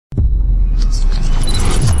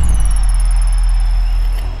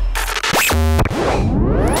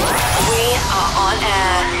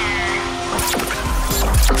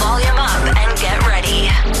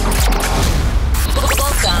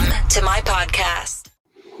podcast.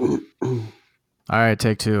 All right,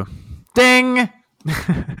 take two. Ding!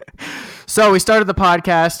 So we started the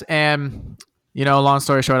podcast and, long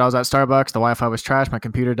story short, I was at Starbucks. The Wi-Fi was trash. My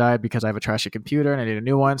computer died because I have a trashy computer and I need a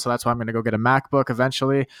new one. So that's why I'm going to go get a MacBook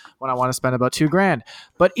eventually when I want to spend about $2,000.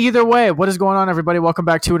 But either way, what is going on, everybody? Welcome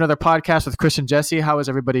back to another podcast with Chris and Jesse. How is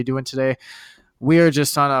everybody doing today? We are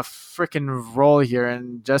just on a freaking roll here,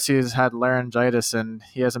 and Jesse has had laryngitis and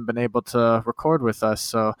he hasn't been able to record with us.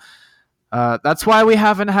 So that's why we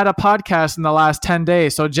haven't had a podcast in the last 10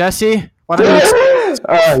 days. So Jesse, why don't you...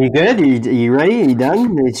 You good? You ready? You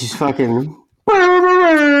done? It's just fucking...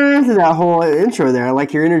 that whole intro there. I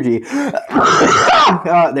like your energy.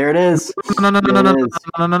 There it is. No, don't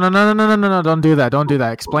do that. Don't do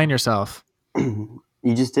that. Explain yourself.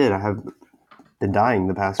 You just did. I have been dying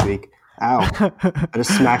the past week. Ow. I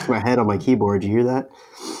just smacked my head on my keyboard. Did you hear that?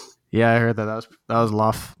 Yeah, I heard that. That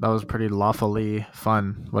was pretty lawfully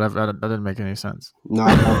fun. Whatever. That didn't make any sense. No,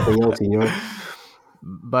 nothing else,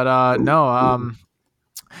 But no.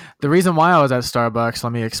 The reason why I was at Starbucks,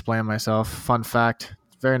 let me explain myself. Fun fact.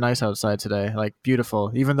 Very nice outside today, like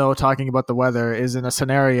beautiful, even though talking about the weather isn't a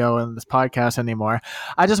scenario in this podcast anymore.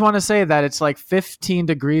 I just want to say that it's like 15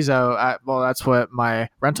 degrees out. Well, that's what my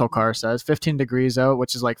rental car says, 15 degrees out,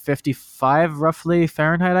 which is like 55 roughly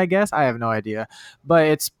Fahrenheit, I guess. I have no idea,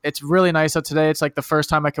 but it's really nice out today. It's like the first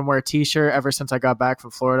time I can wear a t-shirt ever since I got back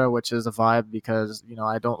from Florida, which is a vibe because,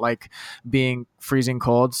 I don't like being freezing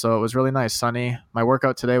cold. So it was really nice, sunny. My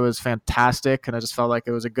workout today was fantastic. And I just felt like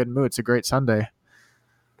it was a good mood. It's a great Sunday.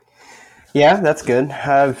 Yeah, that's good.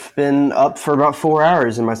 I've been up for about 4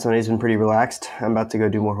 hours and my Sunday's been pretty relaxed. I'm about to go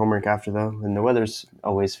do more homework after though, and the weather's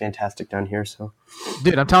always fantastic down here. So,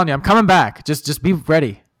 dude, I'm telling you, I'm coming back. Just be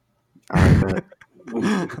ready. All right,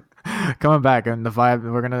 coming back, and the vibe.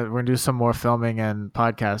 We're gonna do some more filming and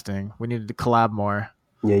podcasting. We need to collab more.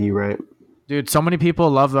 Yeah, you're right. Dude, so many people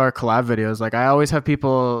love our collab videos. Like, I always have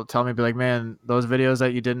people tell me, be like, man, those videos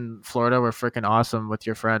that you did in Florida were freaking awesome with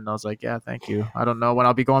your friend. And I was like, yeah, thank you. I don't know when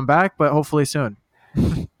I'll be going back, but hopefully soon.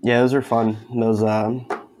 Yeah, those are fun. Those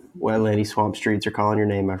wet lady swamp streets are calling your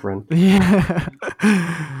name, my friend. Yeah.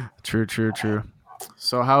 True.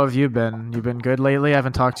 So how have you been? You been good lately? I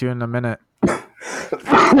haven't talked to you in a minute.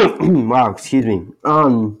 Wow, excuse me.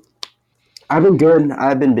 I've been good.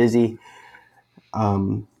 I've been busy.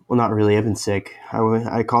 Well, not really. I've been sick.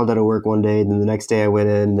 I called out of work one day, then the next day I went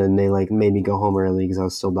in, and they made me go home early because I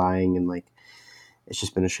was still dying, and it's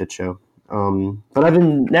just been a shit show. But I've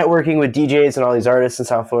been networking with DJs and all these artists in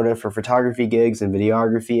South Florida for photography gigs and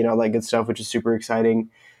videography and all that good stuff, which is super exciting.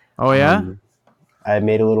 Oh yeah. I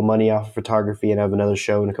made a little money off of photography, and I have another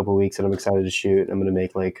show in a couple of weeks that I'm excited to shoot. I'm going to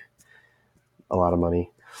make a lot of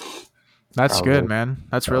money. That's good, man.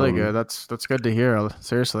 That's really good. That's good to hear.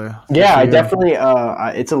 Seriously. Yeah, I definitely.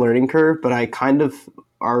 It's a learning curve, but I kind of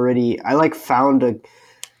already. I found a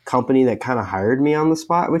company that kind of hired me on the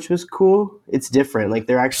spot, which was cool. It's different.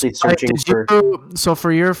 They're actually searching for. So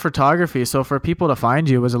for your photography, so for people to find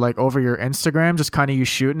you, was it over your Instagram, just kind of you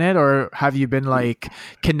shooting it, or have you been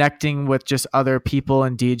connecting with just other people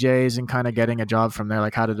and DJs and kind of getting a job from there?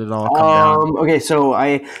 How did it all come down? Okay, so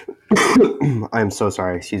I'm so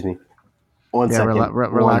sorry. Excuse me. One second.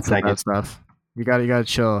 Relax with that stuff. You gotta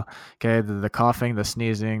chill. Okay, the coughing, the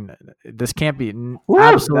sneezing. This can't be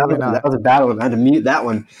absolutely not. That was a bad one. I had to mute that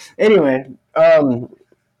one. Anyway,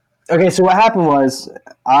 okay. So what happened was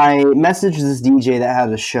I messaged this DJ that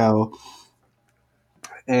had a show,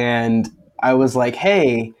 and I was like,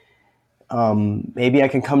 "Hey, maybe I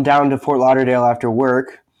can come down to Fort Lauderdale after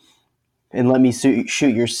work and let me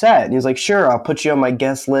shoot your set." And he was like, "Sure, I'll put you on my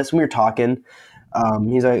guest list." We were talking.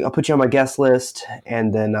 He's like, "I'll put you on my guest list,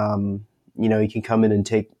 and then you can come in and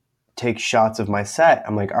take shots of my set."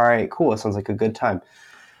 I'm like, "All right, cool. It sounds like a good time."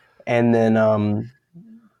 And then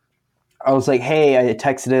I was like, "Hey," I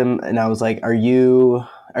texted him, and I was like, "Are you?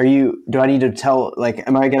 Do I need to tell?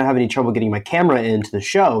 Am I gonna have any trouble getting my camera into the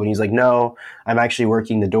show?" And he's like, "No, I'm actually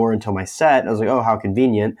working the door until my set." And I was like, "Oh, how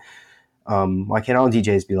convenient. Why can't all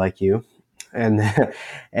DJs be like you?" And then.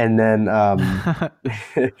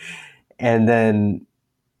 And then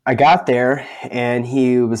I got there, and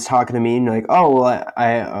he was talking to me, and "Oh, well,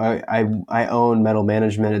 I own Metal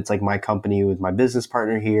Management. It's my company with my business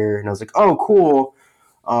partner here." And I was like, "Oh, cool."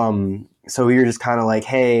 So we were just kind of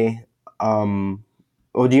 "Hey, well,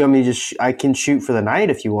 do you want me to just? I can shoot for the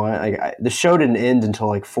night if you want." The show didn't end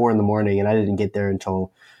until 4 a.m, and I didn't get there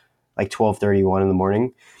until 12:31 in the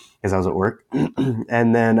morning because I was at work.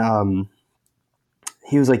 And then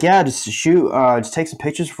he was like, "Yeah, just shoot, just take some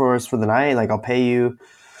pictures for us for the night. I'll pay you."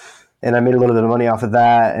 And I made a little bit of money off of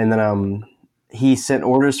that. And then he sent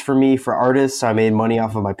orders for me for artists. So I made money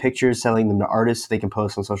off of my pictures, selling them to artists so they can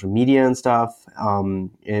post on social media and stuff.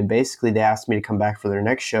 And basically, they asked me to come back for their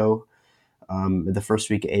next show the first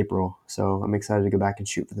week of April. So I'm excited to go back and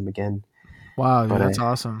shoot for them again. Wow, dude, But that's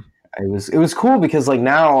awesome. it was cool because like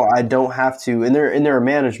now I don't have to in their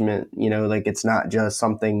management. You know, like it's not just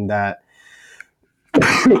something that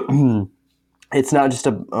it's not just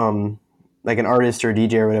a like an artist or a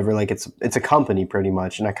DJ or whatever. Like it's a company pretty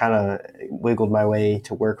much, and I kind of wiggled my way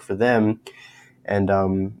to work for them,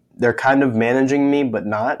 and they're kind of managing me, but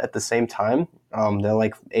not at the same time. They're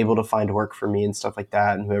like able to find work for me and stuff like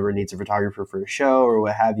that, and whoever needs a photographer for a show or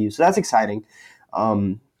what have you. So that's exciting.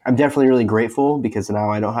 I'm definitely really grateful because now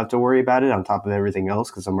I don't have to worry about it on top of everything else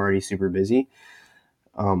because I'm already super busy.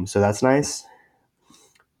 So that's nice.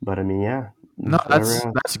 But I mean, yeah. No,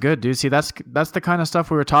 that's good, dude. See, that's the kind of stuff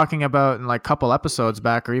we were talking about in like a couple episodes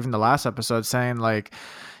back, or even the last episode, saying like,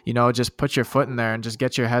 you know, just put your foot in there and just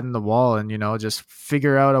get your head in the wall, and you know, just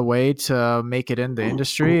figure out a way to make it in the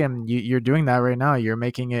industry. And you're doing that right now. You're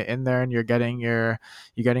making it in there, and you're getting your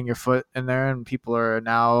foot in there, and people are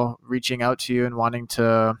now reaching out to you and wanting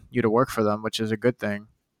you to work for them, which is a good thing.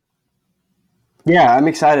 Yeah, I'm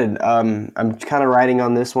excited. I'm kind of riding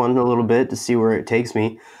on this one a little bit to see where it takes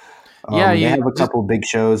me. Yeah, they have a couple big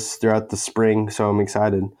shows throughout the spring, so I'm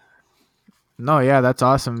excited. No, yeah, that's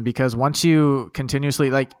awesome because once you continuously,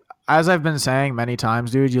 like, as I've been saying many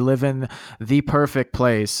times, dude, you live in the perfect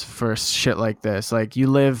place for shit like this. Like, you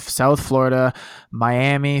live South Florida,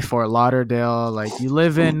 Miami, Fort Lauderdale. Like, you're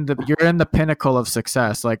in the pinnacle of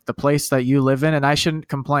success, like the place that you live in. And I shouldn't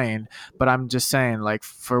complain, but I'm just saying, like,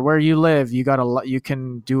 for where you live, you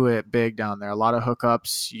can do it big down there. A lot of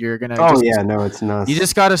hookups. You're gonna. Oh yeah, no, it's nuts. You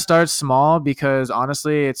just got to start small because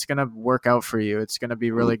honestly, it's gonna work out for you. It's gonna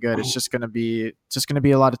be really good. It's just gonna be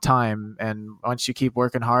a lot of time, and once you keep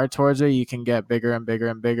working hard towards it, you can get bigger and bigger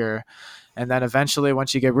and bigger. And then eventually,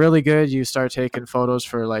 once you get really good, you start taking photos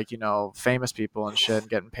for like, you know, famous people and shit and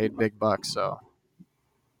getting paid big bucks. So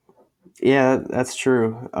yeah, that's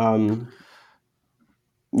true.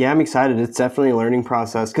 Yeah, I'm excited. It's definitely a learning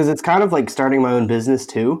process because it's kind of like starting my own business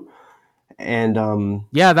too. And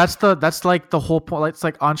yeah, that's like the whole point. It's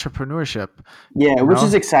like entrepreneurship. Yeah, which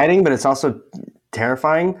is exciting, but it's also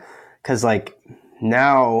terrifying because like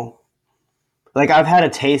now, like I've had a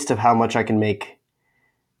taste of how much I can make.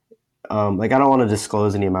 Like I don't want to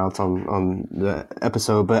disclose any amounts on the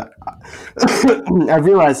episode, but I've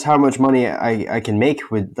realized how much money I can make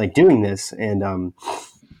with like doing this, and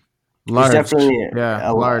large. There's definitely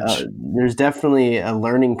large. There's definitely a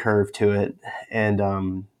learning curve to it,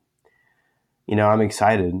 and you know, I'm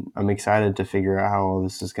excited. I'm excited to figure out how all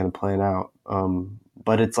this is going to plan out.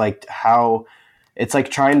 But it's like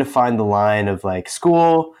trying to find the line of like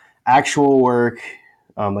school, actual work,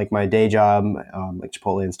 like my day job, like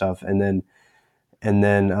Chipotle and stuff, and then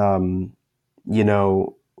you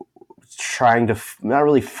know, trying to not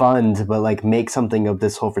really fund, but like make something of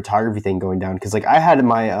this whole photography thing going down. Because like I had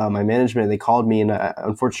my my management, they called me, and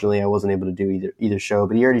unfortunately I wasn't able to do either show.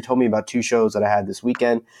 But he already told me about 2 shows that I had this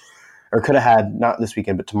weekend. Or could have had not this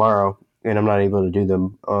weekend, but tomorrow, and I'm not able to do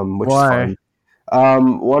them, which Why? is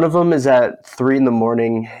fine. One of them is at 3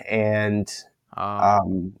 a.m, and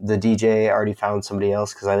the DJ already found somebody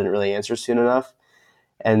else because I didn't really answer soon enough.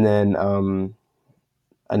 And then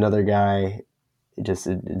another guy, it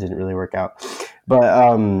didn't really work out.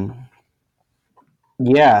 But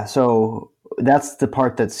yeah, so that's the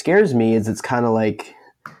part that scares me. Is it's kind of like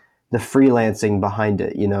the freelancing behind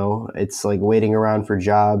it, you know, it's like waiting around for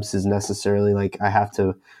jobs is necessarily like I have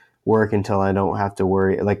to work until I don't have to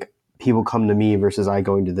worry. Like people come to me versus I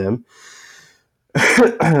going to them.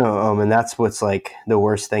 And that's what's like the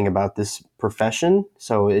worst thing about this profession.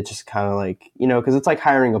 So it just kind of like, you know, because it's like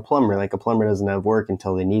hiring a plumber. Like a plumber doesn't have work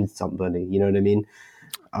until they need somebody. You know what I mean?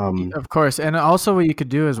 Of course. And also what you could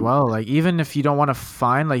do as well, like even if you don't want to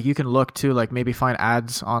find, like you can look to like maybe find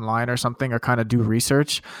ads online or something, or kind of do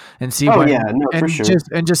research and see for sure.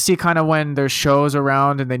 just see kind of when there's shows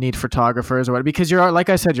around and they need photographers or whatever, because you're, like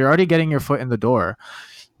I said, you're already getting your foot in the door.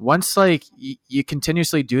 Once like you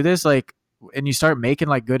continuously do this, like, and you start making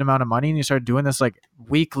like good amount of money and you start doing this like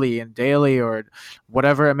weekly and daily or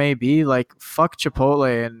whatever it may be, like fuck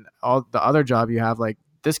Chipotle and all the other job you have, like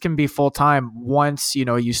this can be full time once, you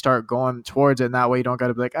know, you start going towards it. And that way you don't got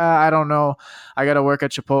to be like, I don't know, I got to work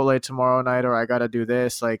at Chipotle tomorrow night, or I got to do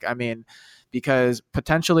this. Like, I mean, because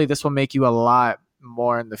potentially this will make you a lot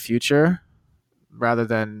more in the future rather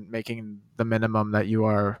than making the minimum that you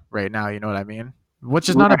are right now. You know what I mean? Which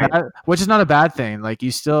is not a bad thing. Like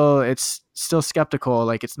it's still skeptical.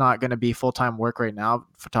 Like it's not going to be full-time work right now,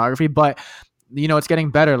 photography, but it's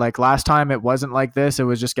getting better. Like last time it wasn't like this. It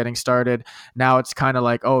was just getting started. Now it's kind of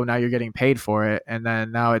like, oh, now you're getting paid for it. And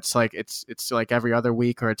then now it's like, it's like every other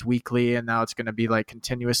week or it's weekly. And now it's going to be like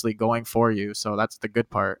continuously going for you. So that's the good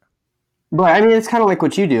part. But I mean, it's kind of like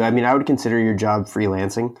what you do. I mean, I would consider your job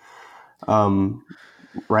freelancing,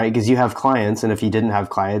 right? Because you have clients, and if you didn't have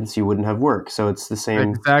clients, you wouldn't have work. So it's the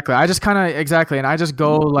same. Exactly. I just kind of, exactly. And I just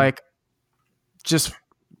go like, just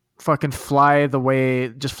fucking fly the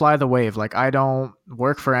wave. Like I don't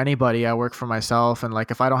work for anybody. I work for myself. And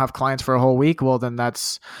like, if I don't have clients for a whole week, well, then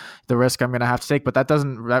that's the risk I'm going to have to take. But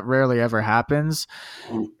that rarely ever happens.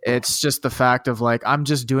 It's just the fact of like, I'm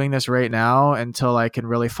just doing this right now until I can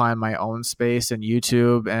really find my own space in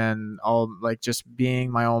YouTube and all, like just being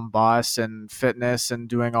my own boss and fitness and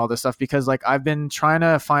doing all this stuff, because like I've been trying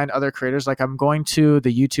to find other creators. Like I'm going to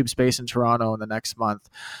the YouTube space in Toronto in the next month.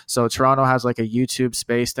 So Toronto has like a YouTube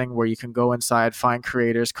space thing where you can go inside, find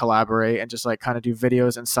creators, collaborate, and just like kind of do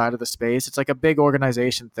videos inside of the space. It's like a big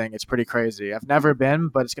organization thing. It's pretty crazy. I've never been,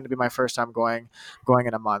 but it's going to be my first time going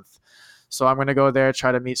in a month. So I'm going to go there,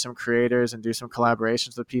 try to meet some creators and do some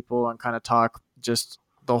collaborations with people and kind of talk just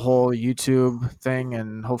the whole YouTube thing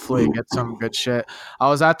and hopefully get some good shit. I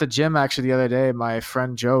was at the gym actually the other day. My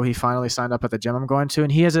friend Joe, he finally signed up at the gym I'm going to,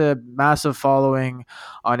 and he has a massive following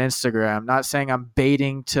on Instagram. Not saying I'm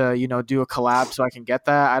baiting to, do a collab so I can get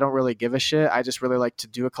that. I don't really give a shit. I just really like to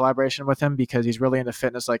do a collaboration with him because he's really into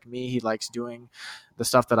fitness like me. He likes doing the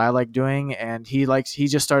stuff that I like doing, and he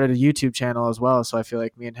just started a YouTube channel as well. So I feel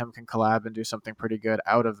like me and him can collab and do something pretty good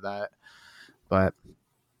out of that. But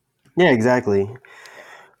yeah, exactly.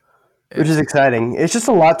 Which is exciting. It's just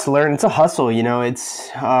a lot to learn. It's a hustle, It's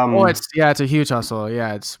it's a huge hustle.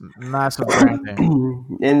 Yeah, it's massive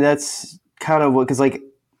branding. And that's kind of what, because like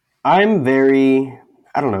I'm very,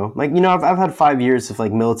 I don't know, like I've had 5 years of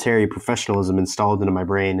like military professionalism installed into my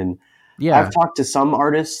brain, and yeah, I've talked to some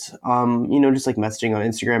artists, just like messaging on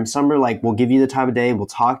Instagram. Some are like, we'll give you the time of day, we'll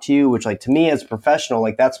talk to you, which like to me as a professional,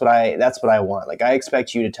 like that's what I want. Like I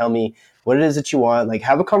expect you to tell me what it is that you want, like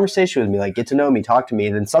have a conversation with me, like get to know me, talk to me.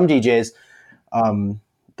 And then some DJs,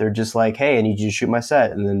 they're just like, hey, I need you to shoot my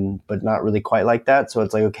set, and then but not really quite like that. So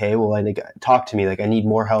it's like, okay, well, I think talk to me, like I need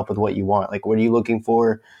more help with what you want, like what are you looking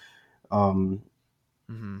for,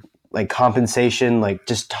 like compensation, like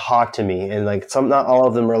just talk to me. And like not all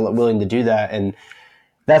of them are willing to do that, and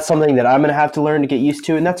that's something that I'm gonna have to learn to get used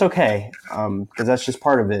to, and that's okay, because that's just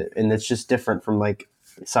part of it, and it's just different from like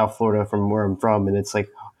South Florida, from where I'm from, and it's like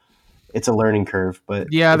it's a learning curve. But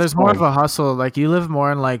yeah, there's more of a hustle. Like you live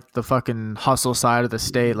more in like the fucking hustle side of the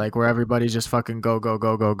state, like where everybody's just fucking go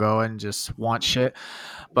and just want shit.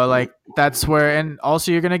 But like that's where, and also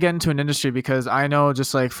you're going to get into an industry, because I know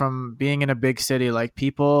just like from being in a big city, like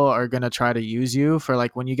people are going to try to use you for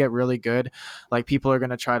like when you get really good, like people are going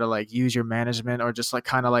to try to like use your management or just like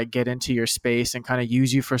kind of like get into your space and kind of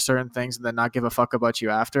use you for certain things and then not give a fuck about you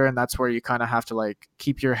after. And that's where you kind of have to like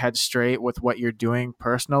keep your head straight with what you're doing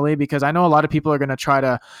personally, because I know a lot of people are going to try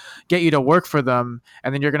to get you to work for them,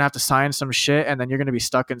 and then you're going to have to sign some shit, and then you're going to be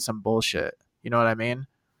stuck in some bullshit. You know what I mean?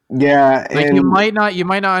 Yeah, like you might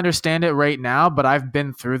not understand it right now, but I've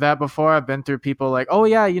been through that before. I've been through people like, oh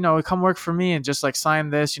yeah, come work for me and just like sign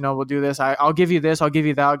this, we'll do this. I'll give you this, I'll give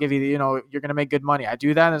you that, I'll give you, you're gonna make good money. I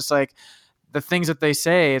do that, and it's like the things that they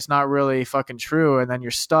say, it's not really fucking true, and then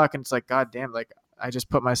you're stuck, and it's like, god damn, like I just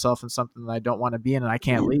put myself in something that I don't want to be in, and I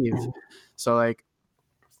can't leave. So like,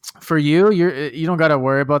 for you don't got to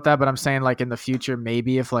worry about that, but I'm saying like in the future,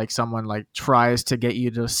 maybe if like someone like tries to get you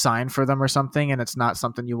to sign for them or something and it's not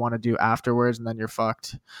something you want to do afterwards, and then you're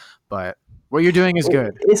fucked. But what you're doing is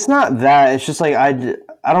good. It's not that, it's just like I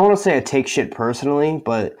don't want to say I take shit personally,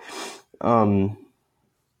 but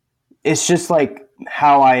it's just like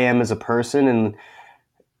how I am as a person, and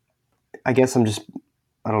I guess I'm just,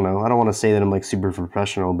 I don't know. I don't want to say that I'm like super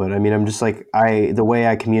professional, but I mean, I'm just like, the way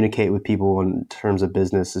I communicate with people in terms of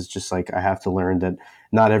business is just like, I have to learn that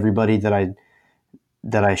not everybody that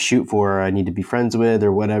I shoot for, I need to be friends with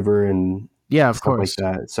or whatever. And yeah, of course,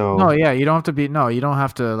 like that. So no, yeah, you don't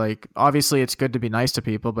have to like, obviously it's good to be nice to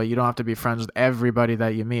people, but you don't have to be friends with everybody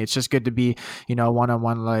that you meet. It's just good to be,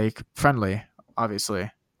 one-on-one, like friendly,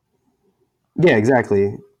 obviously. Yeah,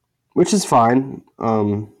 exactly. Which is fine.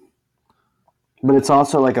 But it's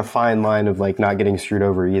also like a fine line of like not getting screwed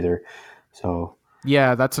over either. So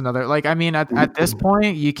yeah, that's another, like, I mean, at this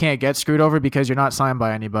point you can't get screwed over because you're not signed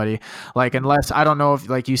by anybody. Like, unless, I don't know if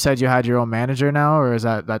like you said you had your own manager now, or is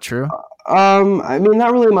that true? I mean,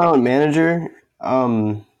 not really my own manager.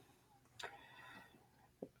 I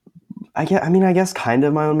guess kind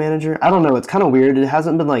of my own manager. I don't know. It's kind of weird. It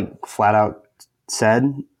hasn't been like flat out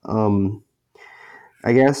said,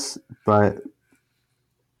 I guess, but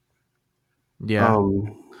Yeah.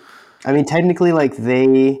 Um, I mean, technically, like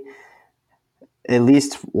they at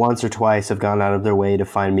least once or twice have gone out of their way to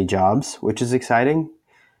find me jobs, which is exciting.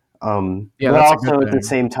 Yeah, But that's a good also at the thing.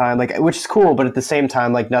 same time, like, which is cool, but at the same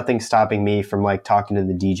time, like, nothing's stopping me from like talking to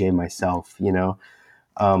the DJ myself, you know.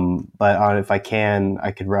 But if I can,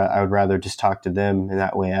 I would rather just talk to them, and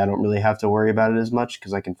that way I don't really have to worry about it as much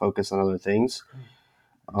because I can focus on other things.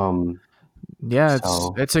 Um, Yeah,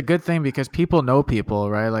 so it's a good thing because people know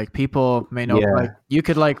people, right? Like people may know, like yeah, you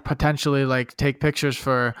could like potentially like take pictures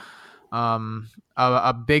for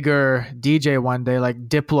a bigger DJ one day, like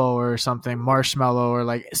Diplo or something, Marshmello, or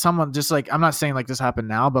like someone just like, I'm not saying like this happened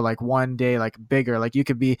now, but like one day like bigger, like you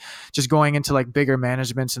could be just going into like bigger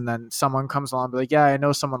managements and then someone comes along and be like, yeah, I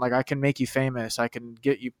know someone, like I can make you famous, I can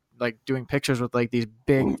get you like doing pictures with like these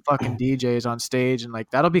big fucking DJs on stage, and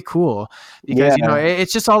like that'll be cool because you know yeah,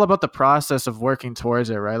 it's just all about the process of working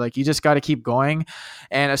towards it, right? Like you just got to keep going.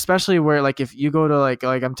 And especially where like if you go to like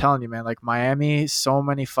I'm telling you, man, like Miami, so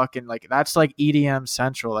many fucking like that's like EDM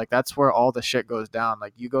central. Like that's where all the shit goes down.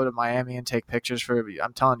 Like you go to Miami and take pictures for,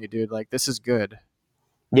 I'm telling you, dude, like this is good.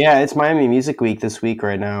 yeah. It's Miami Music Week this week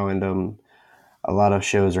right now, and a lot of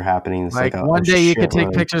shows are happening. It's like Like a one day you could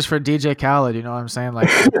take shitload. pictures for DJ Khaled, you know what I'm saying?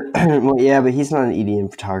 Like Well, yeah, but he's not an EDM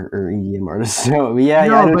photographer or EDM artist. So yeah,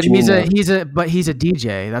 yeah, I no, know but what you mean though. he's a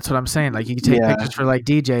DJ. That's what I'm saying. Like you can take Yeah, pictures for like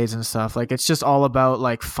DJs and stuff. Like it's just all about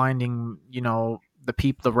like finding,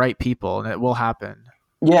 the right people, and it will happen.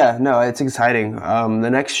 yeah. No, it's exciting. The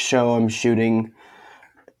next show I'm shooting,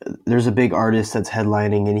 there's a big artist that's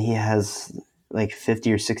headlining, and he has like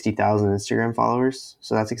 50 or 60,000 Instagram followers.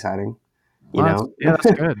 So that's exciting. You Well, know,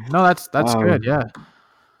 that's good. No, that's good. um, Yeah.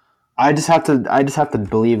 I just have to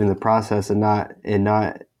believe in the process and not.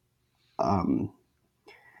 Um,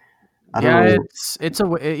 I don't Yeah, know. it's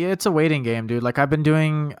a waiting game, dude. Like I've been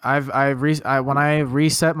doing, when I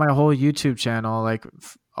reset my whole YouTube channel, like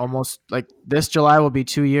almost like this July will be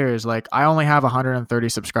 2 years. Like I only have 130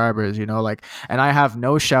 subscribers, like, and I have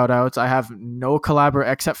no shout outs. I have no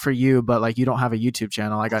except for you, but like you don't have a YouTube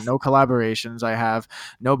channel. I got no collaborations. I have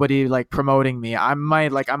nobody like promoting me. I'm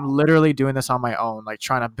literally doing this on my own, like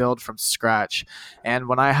trying to build from scratch. And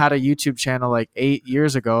when I had a YouTube channel like 8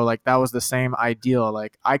 years ago, like that was the same ideal.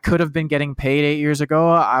 Like I could have been getting paid 8 years ago.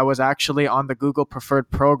 I was actually on the Google Preferred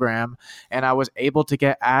program and I was able to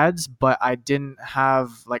get ads, but I didn't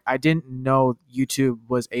know YouTube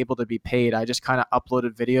was able to be paid. I just kind of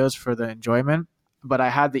uploaded videos for the enjoyment. But I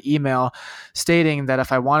had the email stating that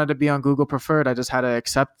if I wanted to be on Google Preferred, I just had to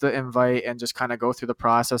accept the invite and just kind of go through the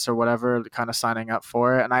process or whatever, kind of signing up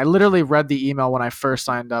for it. And I literally read the email when I first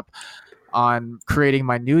signed up on creating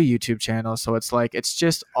my new YouTube channel. So it's like, it's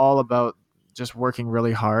just all about just working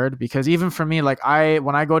really hard, because even for me, like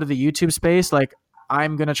when I go to the YouTube space, like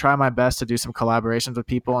I'm going to try my best to do some collaborations with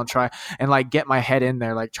people and try and like get my head in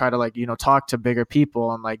there, like try to like, talk to bigger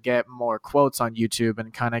people and like get more quotes on YouTube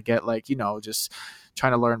and kind of get like, just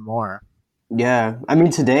trying to learn more. Yeah, I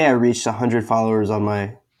mean today I reached 100 followers on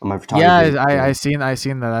my Yeah, photography I seen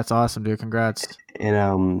that. That's awesome, dude. Congrats.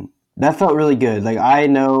 and that felt really good. Like I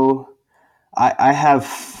know I have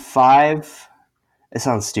five. It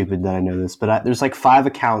sounds stupid that I know this, but there's like five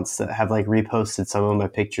accounts that have like reposted some of my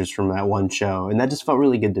pictures from that one show, and that just felt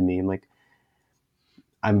really good to me. I'm like,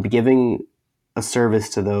 I'm giving a service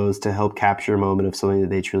to those to help capture a moment of something that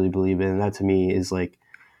they truly believe in. And that to me is like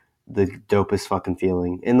the dopest fucking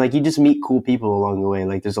feeling. And like you just meet cool people along the way.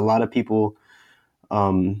 Like there's a lot of people.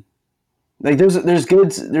 Like there's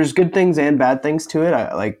good things and bad things to it.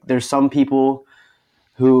 Like there's some people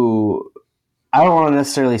who I don't want to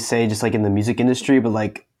necessarily say just like in the music industry, but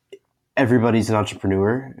like everybody's an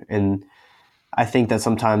entrepreneur, and I think that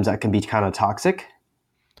sometimes that can be kind of toxic.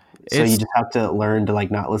 So you It's just have to learn to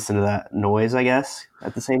like not listen to that noise, I guess,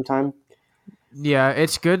 at the same time. Yeah,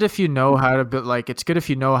 it's good if you know how to build, like it's good if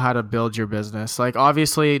you know how to build your business. Like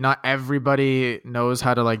obviously not everybody knows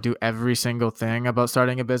how to like do every single thing about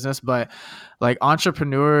starting a business, but like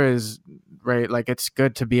entrepreneur is right, like it's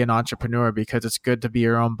good to be an entrepreneur because it's good to be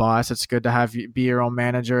your own boss. It's good to be your own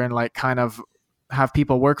manager and like kind of have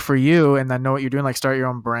people work for you and then know what you're doing, like start your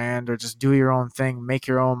own brand or just do your own thing, make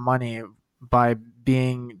your own money by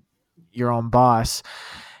being your own boss.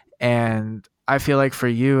 And I feel like for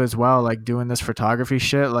you as well, like doing this photography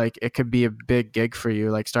shit, like it could be a big gig for you,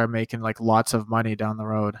 like start making like lots of money down the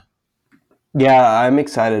road. Yeah, I'm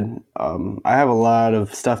excited. I have a lot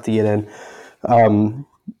of stuff to get in. Um,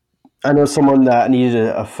 I know someone that needed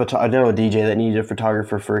I know a DJ that needed a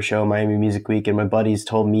photographer for a show, Miami Music Week, and my buddies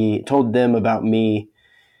told them about me,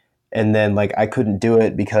 and then like I couldn't do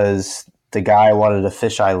it because the guy wanted a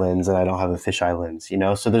fisheye lens and I don't have a fisheye lens, you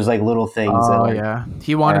know? So there's like little things that Oh like yeah,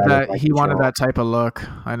 he are wanted out of that. my He wanted control. that type of look.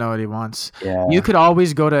 I know what he wants. You Yeah. could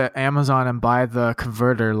always go to Amazon and buy the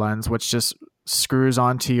converter lens, which just screws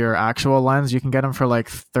onto your actual lens. You can get them for like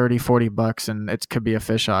 30-40 bucks, and it could be a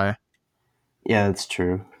fisheye. Yeah, that's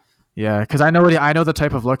true. Yeah, because I know the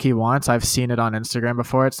type of look he wants. I've seen it on Instagram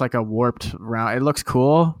before. It's like a warped round. It looks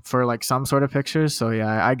cool for like some sort of pictures. So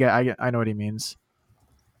yeah, I know what he means.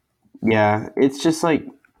 Yeah, it's just like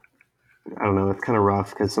I don't know, it's kind of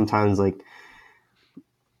rough cuz sometimes like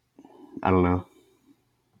I don't know.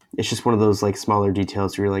 It's just one of those like smaller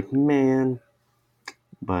details where you're like, "Man."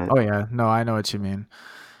 But Oh yeah, no, I know what you mean.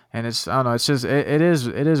 And it's I don't know, it's just it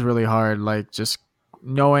is really hard. Like just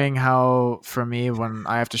knowing how for me when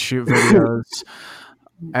I have to shoot videos,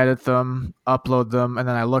 edit them, upload them, and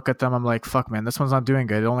then I look at them, I'm like, fuck man, this one's not doing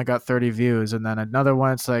good. It only got 30 views, and then another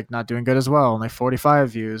one, it's like not doing good as well, only 45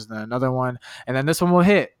 views, and then another one, and then this one will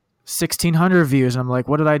hit 1,600 views, and I'm like,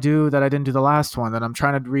 what did I do that I didn't do the last one? Then I'm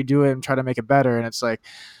trying to redo it and try to make it better, and it's like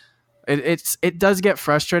it does get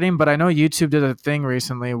frustrating, but I know YouTube did a thing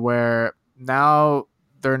recently where now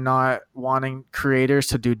they're not wanting creators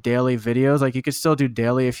to do daily videos. Like you could still do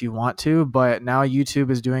daily if you want to, but now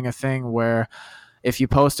YouTube is doing a thing where if you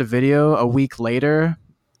post a video a week later,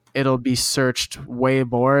 it'll be searched way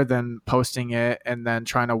more than posting it and then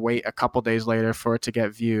trying to wait a couple days later for it to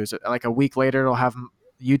get views. Like a week later, it'll have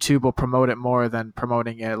YouTube will promote it more than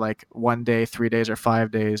promoting it like 1 day, 3 days, or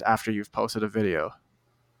 5 days after you've posted a video.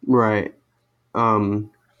 right.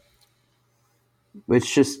 Um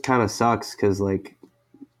which just kind of sucks cuz like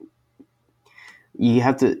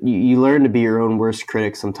you learn to be your own worst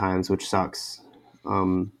critic sometimes, which sucks.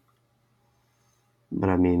 Um but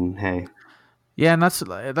I mean, hey. Yeah, and that's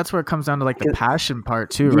where it comes down to like the passion part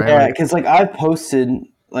too, right? Yeah, Like, because like I've posted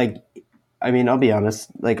like I mean I'll be honest,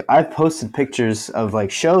 like I've posted pictures of like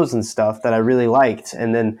shows and stuff that I really liked,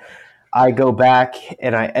 and then I go back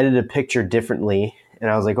and I edit a picture differently, and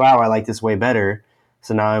I was like, wow, I like this way better.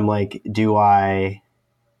 So now I'm like, do I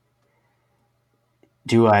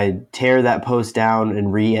tear that post down and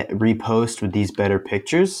repost with these better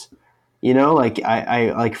pictures? You know, like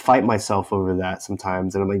I like fight myself over that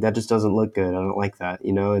sometimes, and I'm like, that just doesn't look good. I don't like that,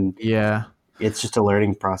 you know, and yeah. it's just a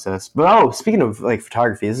learning process. But oh, speaking of like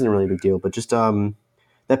photography, this isn't really a big deal, but just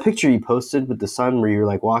that picture you posted with the sun where you were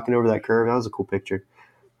like walking over that curve, that was a cool picture.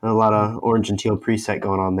 And a lot of orange and teal preset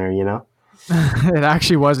going on there, you know? It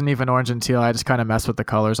actually wasn't even orange and teal. I just kind of messed with the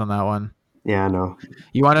colors on that one. Yeah, I know.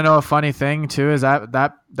 You want to know a funny thing too? Is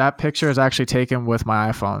that picture is actually taken with my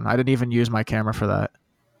iPhone. I didn't even use my camera for that.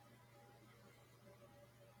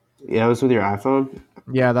 Yeah, it was with your iPhone.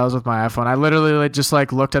 Yeah, that was with my iPhone. I literally just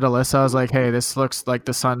like looked at Alyssa. I was like, "Hey, this looks like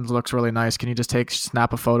the sun looks really nice. Can you just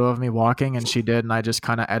snap a photo of me walking?" And she did, and I just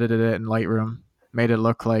kind of edited it in Lightroom, made it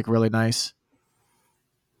look like really nice.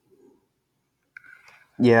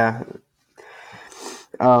 Yeah.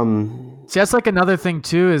 See, that's like another thing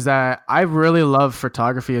too, is that I really love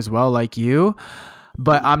photography as well, like you,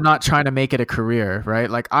 but I'm not trying to make it a career, right?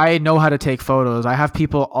 Like I know how to take photos. I have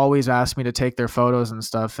people always ask me to take their photos and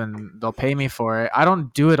stuff, and they'll pay me for it. I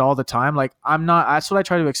don't do it all the time. Like I'm not, that's what I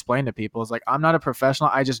try to explain to people is like, I'm not a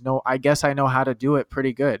professional. I just know, I guess I know how to do it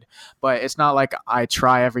pretty good, but it's not like I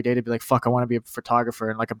try every day to be like, fuck, I want to be a photographer.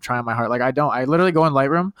 And like, I'm trying my heart. Like I don't, I literally go in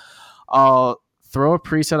Lightroom. I'll throw a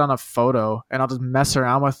preset on a photo and I'll just mess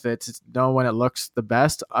around with it to know when it looks the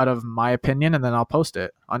best out of my opinion, and then I'll post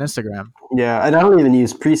it on Instagram. Yeah, and I don't even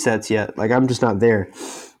use presets yet. Like I'm just not there.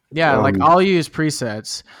 Yeah, like I'll use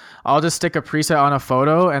presets. I'll just stick a preset on a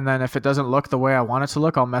photo, and then if it doesn't look the way I want it to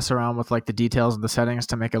look, I'll mess around with like the details and the settings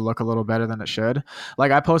to make it look a little better than it should.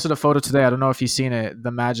 Like I posted a photo today. I don't know if you've seen it,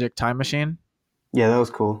 the Magic Time Machine. Yeah, that was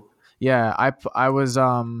cool. Yeah, I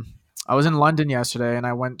was in London yesterday, and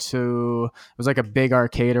I went to, it was like a big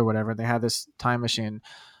arcade or whatever. They had this time machine,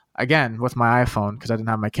 again with my iPhone because I didn't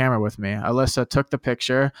have my camera with me. Alyssa took the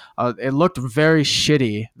picture. It looked very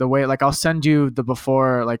shitty the way, like I'll send you the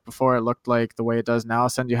before, like before it looked like the way it does now. I'll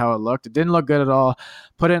send you how it looked. It didn't look good at all.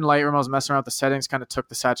 Put it in Lightroom. I was messing around with the settings, kind of took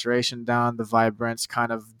the saturation down, the vibrance,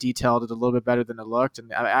 kind of detailed it a little bit better than it looked,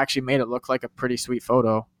 and I actually made it look like a pretty sweet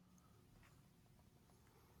photo.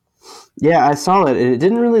 Yeah, I saw it. It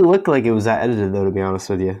didn't really look like it was that edited, though, to be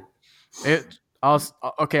honest with you. I'll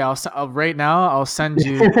right now I'll send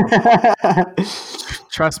you.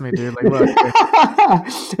 Trust me, dude. Like, look,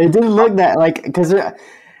 it didn't look that like because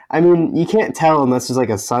I mean you can't tell unless there's like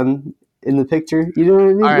a sun in the picture. You know what I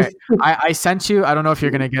mean? all right. I sent you. I don't know if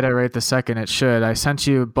you're gonna get it right the second. It should. I sent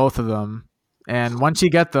you both of them, and once you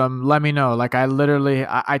get them, let me know. Like I literally,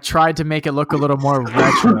 I tried to make it look a little more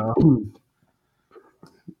retro.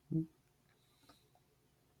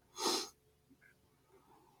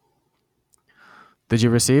 Did you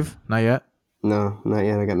receive? Not yet. No, not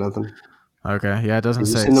yet. I got nothing. Okay. Yeah, it doesn't Did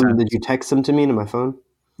you say send them? sent. Did you text them to me to my phone?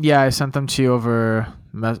 Yeah, I sent them to you over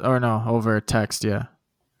text. Yeah.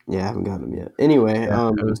 Yeah, I haven't got them yet. Anyway, Yeah,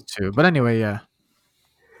 it was two. But anyway, yeah.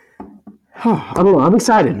 I don't know. I'm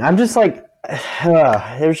excited. I'm just like,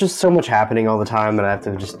 there's just so much happening all the time that I have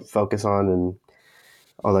to just focus on and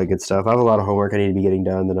all that good stuff. I have a lot of homework I need to be getting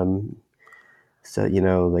done that so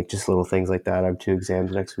like just little things like that. I have 2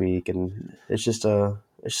 exams next week, and it's just a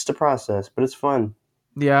process, but it's fun.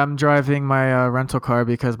 Yeah, I'm driving my rental car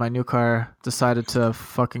because my new car decided to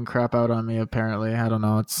fucking crap out on me. Apparently, I don't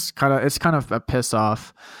know. It's kind of a piss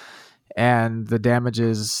off, and the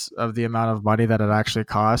damages of the amount of money that it actually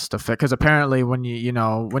costs to fix. Because apparently, when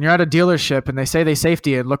when you're at a dealership and they say they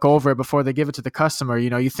safety it, look over it before they give it to the customer.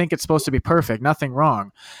 You think it's supposed to be perfect, nothing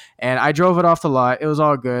wrong. And I drove it off the lot. It was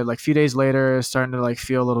all good. Like a few days later, it's starting to like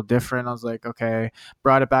feel a little different. I was like, okay.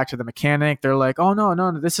 Brought it back to the mechanic. They're like, oh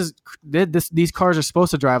no, these cars are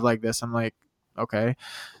supposed to drive like this. I'm like, okay.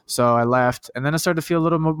 So I left, and then I started to feel a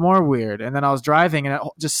little more weird. And then I was driving, and it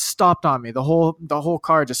just stopped on me. The whole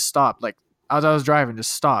car just stopped. Like as I was driving,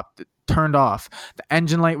 just stopped. It turned off. The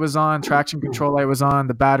engine light was on, traction control light was on,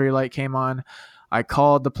 the battery light came on. I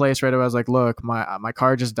called the place right away. I was like, look, my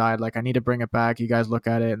car just died. Like I need to bring it back. You guys look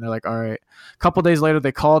at it, and they're like, all right. A couple days later,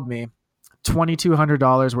 they called me,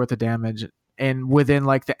 $2,200 worth of damage, and within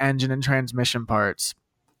like the engine and transmission parts.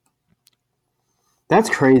 That's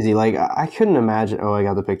crazy. Like I couldn't imagine. Oh, I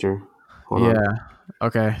got the picture. Hold on. Yeah.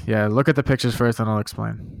 Okay. Yeah. Look at the pictures first, and I'll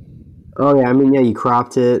explain. Oh yeah. I mean, yeah. You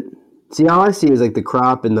cropped it. See, all I see is like the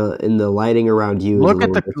crop and the lighting around you. Look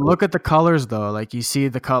at the colors though. Like you see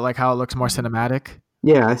the color, like how it looks more cinematic.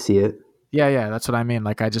 Yeah, I see it. Yeah. That's what I mean.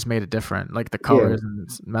 Like I just made it different. Like the colors and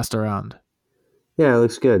it's messed around. Yeah, it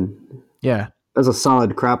looks good. Yeah. That's a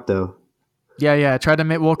solid crop though. Yeah. I tried to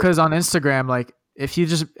make because on Instagram, like if you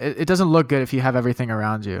just it doesn't look good if you have everything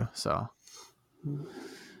around you. So.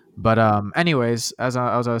 But anyways, as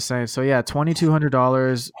I was saying, so yeah,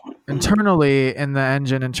 $2,200 internally in the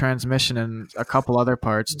engine and transmission and a couple other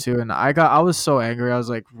parts too. And I was so angry. I was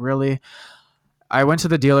like, really? I went to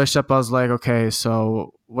the dealership. I was like, okay,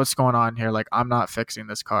 so what's going on here? Like, I'm not fixing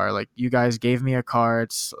this car. Like, you guys gave me a car.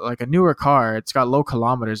 It's like a newer car. It's got low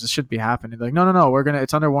kilometers. This should be happening. They're like, no,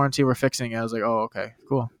 it's under warranty. We're fixing it. I was like, oh, okay,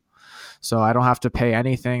 cool. So I don't have to pay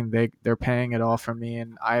anything. They're paying it all for me,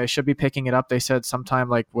 and I should be picking it up. They said sometime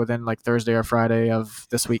like within like Thursday or Friday of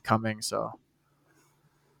this week coming. So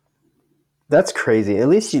that's crazy. At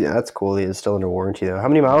least that's cool. It's still under warranty though. How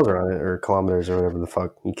many miles are on it, or kilometers, or whatever the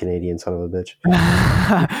fuck? You Canadian son of a bitch.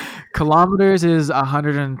 Kilometers is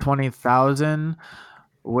 120,000,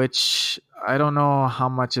 which I don't know how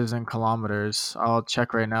much is in kilometers. I'll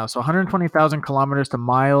check right now. So 120,000 kilometers to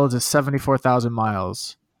miles is 74,000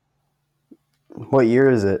 miles. What year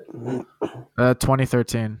is it?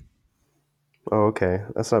 2013. Oh, okay.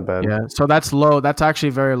 That's not bad. Yeah, so that's low. That's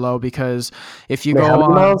actually very low because if you Wait, go how many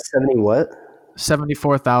on miles? 70 what?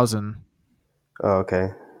 74,000. Oh,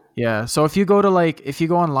 okay. Yeah, so if you go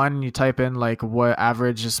online and you type in like what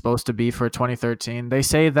average is supposed to be for 2013, they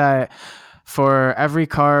say that for every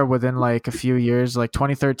car within like a few years, like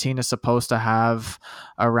 2013 is supposed to have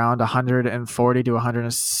around 140 to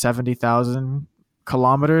 170,000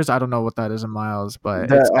 kilometers. I don't know what that is in miles, but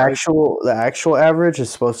the actual average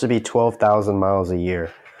is supposed to be 12,000 miles a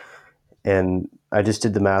year, and I just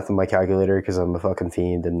did the math on my calculator because I'm a fucking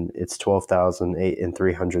fiend, and it's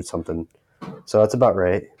 12,300 something. So that's about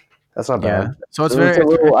right. That's not bad. Yeah. So it's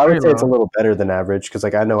I would say it's a little better than average because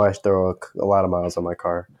like I know I throw a lot of miles on my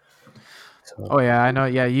car. So. Oh yeah, I know.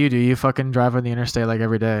 Yeah, you do. You fucking drive on the interstate like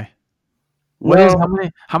every day.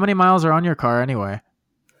 How many miles are on your car anyway?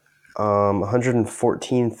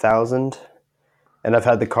 114,000, and I've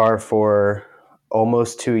had the car for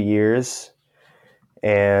almost 2 years.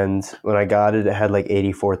 And when I got it, it had like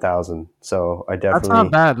 84,000. So I definitely. That's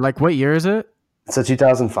not bad. Like, what year is it? It's a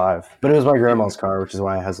 2005, but it was my grandma's car, which is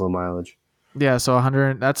why it has low mileage. Yeah, so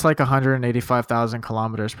 100. That's like 185,000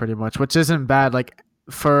 kilometers, pretty much, which isn't bad. Like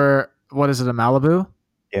for what is it, a Malibu?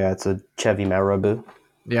 Yeah, it's a Chevy Malibu.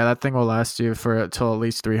 Yeah, that thing will last you for till at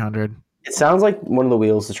least 300. It sounds like one of the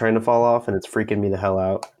wheels is trying to fall off, and it's freaking me the hell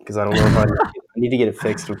out because I don't know if I need to get it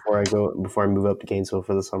fixed before I move up to Gainesville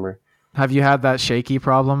for the summer. Have you had that shaky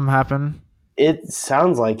problem happen? It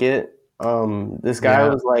sounds like it. This guy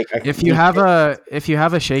was like, if you have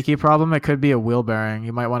a shaky problem, it could be a wheel bearing.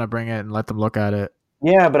 You might want to bring it and let them look at it.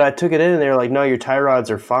 Yeah, but I took it in and they were like, no, your tie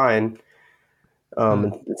rods are fine.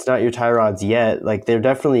 It's not your tie rods yet. Like they're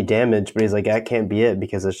definitely damaged, but he's like, that can't be it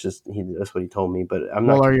because it's just that's what he told me. But I'm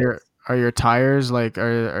not. Well, are are your tires like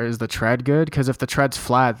are is the tread good? Because if the tread's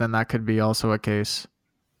flat, then that could be also a case.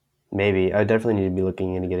 Maybe I definitely need to be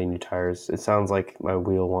looking into getting new tires. It sounds like my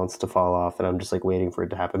wheel wants to fall off, and I'm just like waiting for it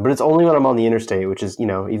to happen. But it's only when I'm on the interstate, which is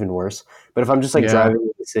even worse. But if I'm just like Yeah. driving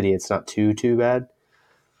in the city, it's not too bad.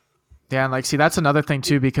 Yeah, and like, see, that's another thing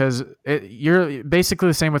too, because you're basically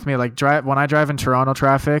the same with me. Like, when I drive in Toronto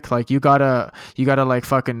traffic, like you gotta like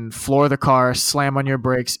fucking floor the car, slam on your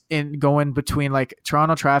brakes, go in between. Like,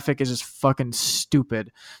 Toronto traffic is just fucking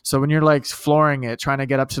stupid. So when you're like flooring it, trying to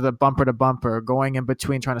get up to the bumper to bumper, going in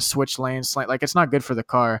between, trying to switch lanes, like it's not good for the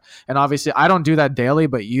car. And obviously, I don't do that daily,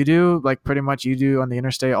 but you do. Like, pretty much you do on the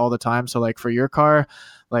interstate all the time. So like for your car,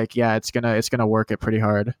 like yeah, it's gonna work it pretty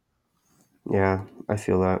hard. Yeah, I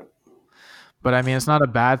feel that. But I mean, it's not a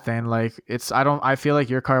bad thing. Like I feel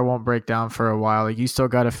like your car won't break down for a while. Like you still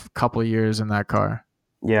got a couple of years in that car.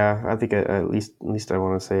 Yeah, I think at least I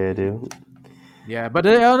want to say I do. Yeah, but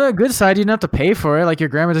on the good side, you didn't have to pay for it. Like your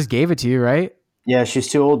grandma just gave it to you, right? Yeah, she's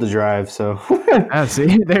too old to drive, so. Yeah,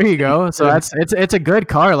 see, there you go. So it's a good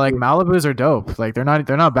car. Like Malibus are dope. Like they're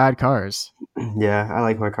not bad cars. Yeah, I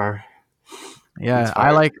like my car. Yeah,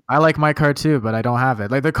 I like my car too, but I don't have it.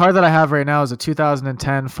 Like the car that I have right now is a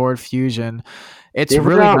 2010 Ford Fusion. It's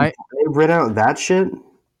really nice. They rent out that shit?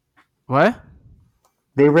 What?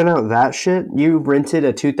 They rent out that shit? You rented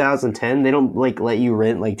a 2010? They don't like let you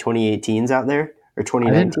rent like 2018s out there or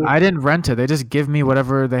 2019? I didn't rent it. They just give me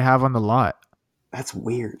whatever they have on the lot. That's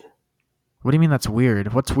weird. What do you mean that's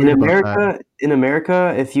weird? What's weird about that? In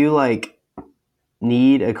America, if you like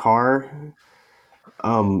need a car,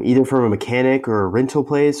 either from a mechanic or a rental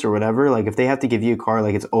place or whatever, like if they have to give you a car,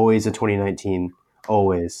 like it's always a 2019,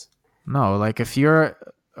 always. No, like if you're,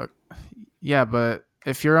 yeah, but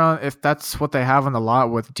if that's what they have on the lot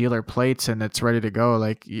with dealer plates and it's ready to go,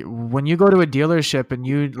 like when you go to a dealership and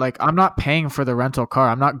you like, I'm not paying for the rental car.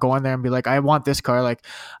 I'm not going there and be like, I want this car. Like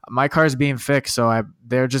my car is being fixed, so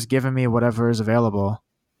they're just giving me whatever is available.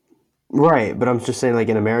 Right, but I'm just saying, like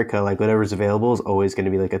in America, like whatever's available is always going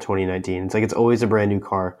to be like a 2019. It's like it's always a brand new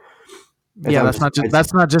car. Yeah, that's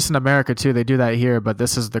not just in America too. They do that here, but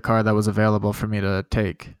this is the car that was available for me to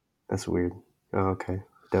take. That's weird. Oh, okay,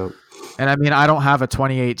 dope. And I mean, I don't have a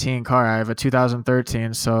 2018 car. I have a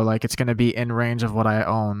 2013, so like it's going to be in range of what I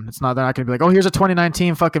own. They're not going to be like, oh, here's a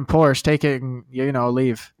 2019 fucking Porsche, take it and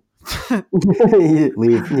leave.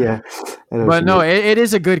 Leave, yeah. But no, it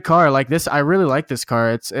is a good car. Like this, I really like this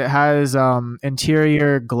car. It has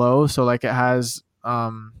interior glow, so like it has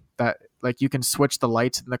that like you can switch the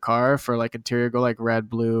lights in the car for like interior glow, like red,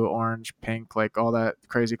 blue, orange, pink, like all that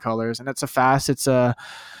crazy colors. And it's a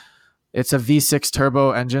V6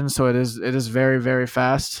 turbo engine, so it is very, very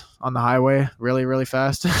fast on the highway, really, really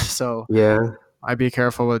fast. So yeah, I'd be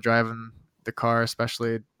careful with driving the car,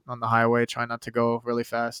 especially on the highway. Try not to go really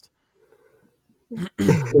fast.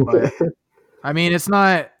 But, I mean, it's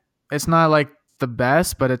not like the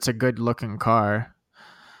best, but it's a good looking car.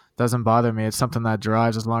 Doesn't bother me. It's something that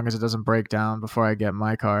drives as long as it doesn't break down before I get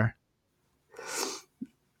my car.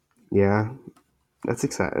 Yeah, that's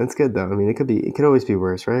exciting. That's good though. I mean, it could always be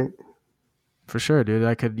worse, right? For sure, dude.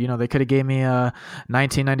 They could have gave me a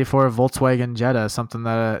 1994 Volkswagen Jetta, something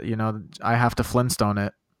that I have to Flintstone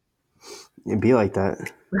it. It'd be like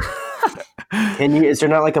that. Is there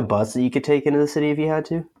not like a bus that you could take into the city if you had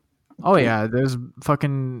to? Oh yeah, there's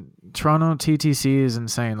fucking Toronto TTC is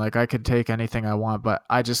insane. Like I could take anything I want, but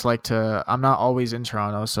I just like to. I'm not always in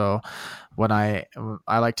Toronto, so when I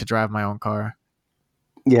like to drive my own car.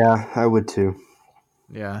 Yeah, I would too.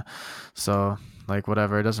 Yeah, so like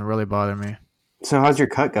whatever, it doesn't really bother me. So how's your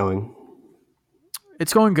cut going?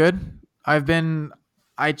 It's going good.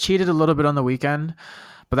 I cheated a little bit on the weekend.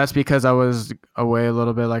 But that's because I was away a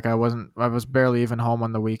little bit. Like I was barely even home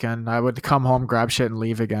on the weekend. I would come home, grab shit, and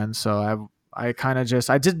leave again. So I kind of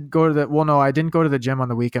I did go to I didn't go to the gym on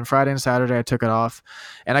the weekend. Friday and Saturday I took it off,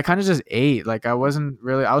 and I kind of just ate. Like I was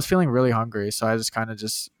feeling really hungry, so I just kind of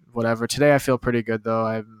just whatever. Today I feel pretty good though.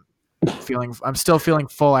 I'm still feeling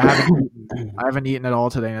full. I haven't eaten at all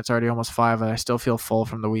today, and it's already almost 5, and I still feel full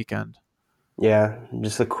from the weekend. Yeah,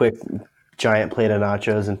 just a quick giant plate of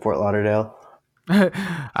nachos in Fort Lauderdale.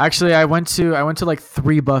 Actually, I went to like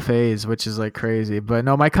 3 buffets, which is like crazy. But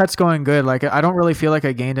no, my cut's going good. Like I don't really feel like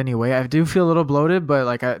I gained any weight. I do feel a little bloated, but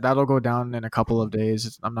like that'll go down in a couple of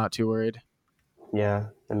days. I'm not too worried. Yeah,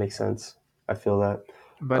 that makes sense. I feel that.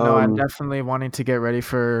 But no, I'm definitely wanting to get ready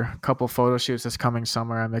for a couple photo shoots this coming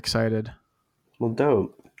summer. I'm excited. Well,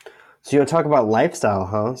 dope. So you want to talk about lifestyle,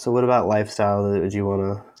 huh? So what about lifestyle that you want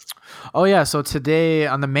to... Oh yeah, so today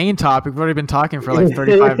on the main topic, we've already been talking for like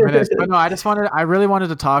 35 minutes. But no, I really wanted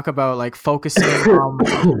to talk about like focusing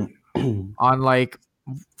on like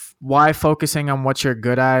why focusing on what you're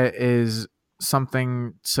good at is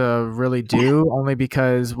something to really do, only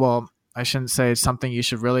because, well, I shouldn't say it's something you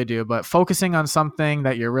should really do, but focusing on something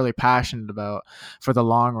that you're really passionate about for the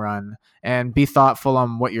long run, and be thoughtful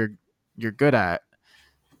on what you're good at.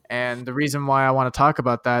 And the reason why I want to talk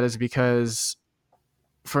about that is because,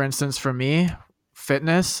 for instance, for me,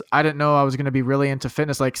 fitness, I didn't know I was going to be really into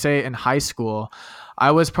fitness. Like, say, in high school,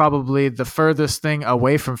 I was probably the furthest thing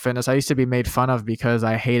away from fitness. I used to be made fun of because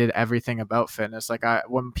I hated everything about fitness. Like,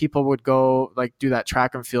 when people would go like do that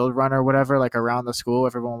track and field run or whatever, like around the school,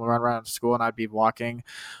 everyone would run around the school and I'd be walking,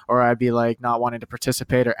 or I'd be like not wanting to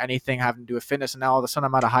participate or anything having to do with fitness. And now all of a sudden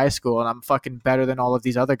I'm out of high school and I'm fucking better than all of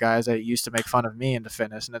these other guys that used to make fun of me into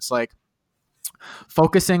fitness. And it's like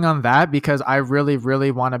focusing on that, because I really,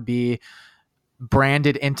 really want to be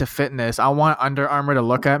branded into fitness. I want Under Armour to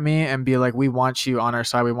look at me and be like, we want you on our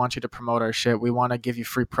side. We want you to promote our shit. We want to give you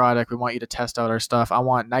free product. We want you to test out our stuff. I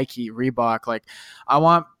want Nike, Reebok. Like, I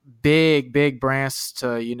want big, big brands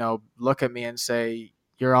to, look at me and say,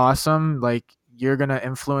 you're awesome. Like, you're going to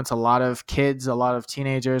influence a lot of kids, a lot of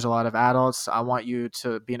teenagers, a lot of adults. I want you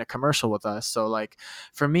to be in a commercial with us. So like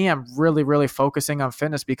for me, I'm really, really focusing on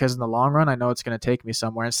fitness because in the long run, I know it's going to take me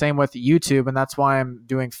somewhere. And same with YouTube. And that's why I'm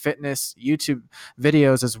doing fitness YouTube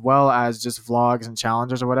videos as well as just vlogs and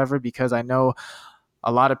challenges or whatever, because I know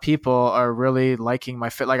a lot of people are really liking my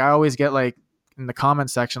fit. Like I always get like in the comment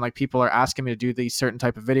section, like people are asking me to do these certain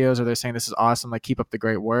type of videos, or they're saying this is awesome, like keep up the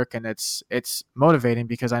great work. And it's motivating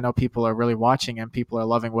because I know people are really watching and people are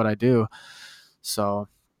loving what I do. So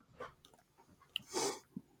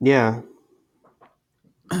yeah,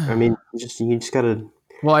 I mean, you just gotta.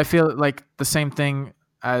 Well, I feel like the same thing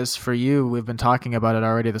as for you. We've been talking about it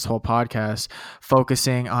already this whole podcast,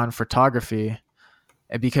 focusing on photography.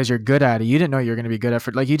 And because you're good at it, you didn't know you're going to be good at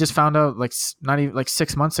it. Like you just found out like not even like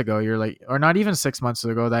 6 months ago, you're like, or not even 6 months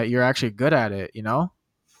ago, that you're actually good at it,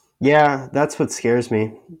 Yeah, that's what scares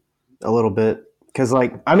me a little bit, because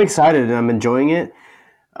like I'm excited and I'm enjoying it,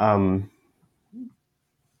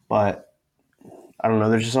 but I don't know.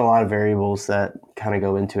 There's just a lot of variables that kind of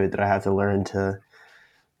go into it that I have to learn to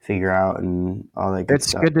figure out and all that good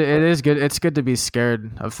stuff. It is good. It's good to be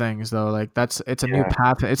scared of things though. Like it's a new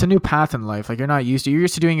path. It's a new path in life. Like you're used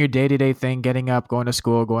to doing your day-to-day thing, getting up, going to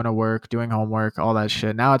school, going to work, doing homework, all that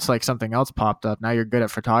shit. Now it's like something else popped up. Now you're good at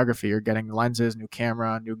photography. You're getting lenses, new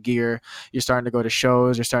camera, new gear. You're starting to go to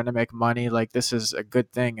shows. You're starting to make money. Like this is a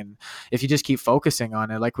good thing. And if you just keep focusing on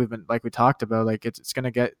it, like we talked about, like it's going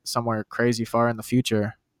to get somewhere crazy far in the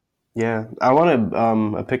future. Yeah. I want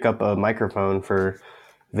to pick up a microphone for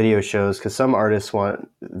video shows, because some artists want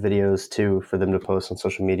videos too for them to post on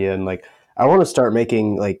social media, and like I want to start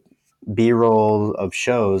making like B-roll of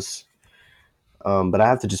shows, but I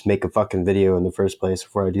have to just make a fucking video in the first place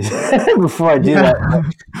before I do that.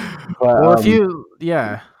 That. But, well,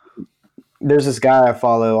 there's this guy I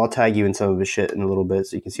follow. I'll tag you in some of his shit in a little bit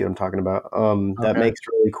so you can see what I'm talking about. That makes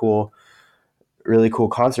really cool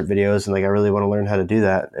concert videos, and like I really want to learn how to do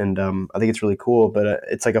that, and I think it's really cool, but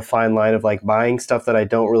it's like a fine line of like buying stuff that I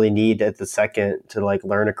don't really need at the second to like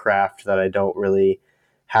learn a craft that I don't really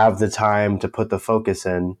have the time to put the focus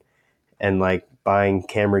in, and like buying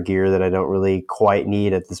camera gear that I don't really quite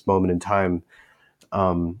need at this moment in time,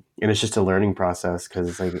 and it's just a learning process, because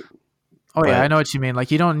it's like I know what you mean.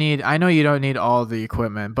 Like I know you don't need all the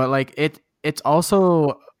equipment, but like it's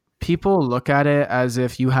also, people look at it as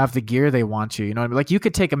if you have the gear they want you know what I mean? Like you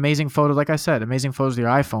could take amazing photos, like I said, amazing photos with your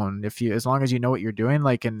iPhone. As long as you know what you're doing,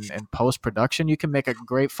 like in post-production, you can make a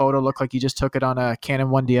great photo look like you just took it on a Canon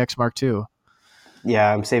 1DX Mark II.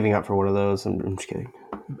 Yeah, I'm saving up for one of those. I'm just kidding.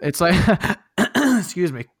 It's like,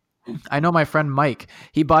 excuse me. I know my friend Mike,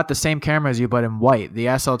 he bought the same camera as you, but in white, the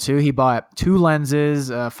SL2. He bought 2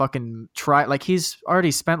 lenses, like he's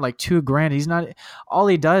already spent like $2,000. He's not, all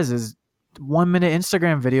he does is 1-minute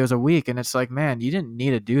Instagram videos a week, and it's like, man, you didn't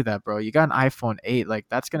need to do that, bro. You got an iPhone 8. Like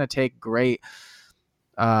that's gonna take great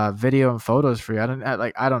video and photos for you. I don't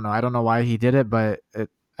know. I don't know why he did it, but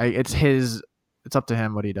it's up to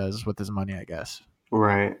him what he does with his money, I guess.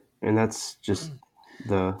 Right, and that's just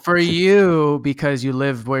for you, because you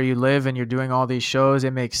live where you live and you're doing all these shows.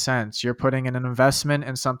 It makes sense. You're putting in an investment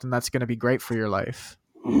in something that's going to be great for your life.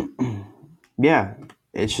 Yeah,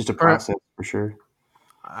 it's just a process for sure.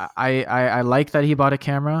 I like that he bought a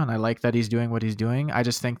camera, and I like that he's doing what he's doing. I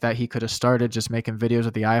just think that he could have started just making videos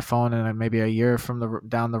with the iPhone, and then maybe a year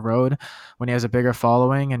down the road, when he has a bigger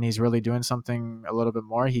following and he's really doing something a little bit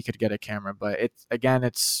more, he could get a camera. But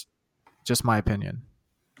it's just my opinion.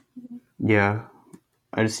 Yeah,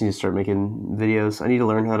 I just need to start making videos. I need to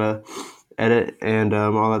learn how to edit and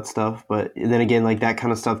all that stuff. But then again, like that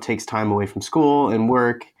kind of stuff takes time away from school and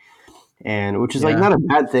work. and which is like not a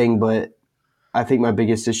bad thing, but I think my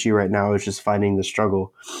biggest issue right now is just finding the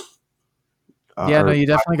struggle. Yeah, no, you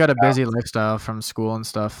definitely got a busy lifestyle from school and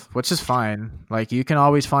stuff, which is fine. Like you can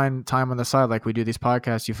always find time on the side. Like we do these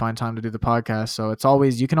podcasts, you find time to do the podcast. So it's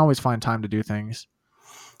always, you can always find time to do things.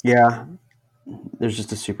 Yeah. There's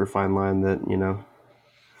just a super fine line that,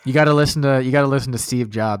 you got to listen to Steve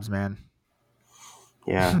Jobs, man.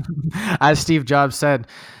 Yeah. As Steve Jobs said,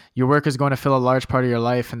 your work is going to fill a large part of your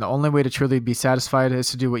life, and the only way to truly be satisfied is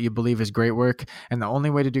to do what you believe is great work, and the only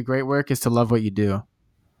way to do great work is to love what you do.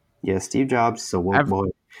 Yeah, Steve Jobs is a woke boy.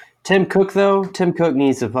 Tim Cook, though, Tim Cook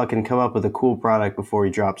needs to fucking come up with a cool product before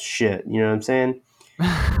he drops shit. You know what I'm saying?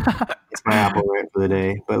 It's my Apple rant for the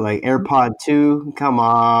day. But, like, AirPod 2, come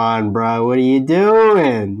on, bro. What are you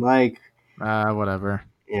doing? Like, whatever.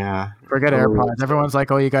 Yeah. Forget AirPods. Everyone's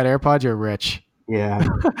like, oh, you got AirPods? You're rich. Yeah.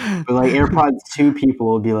 But, like, AirPods 2 people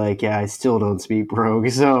will be like, yeah, I still don't speak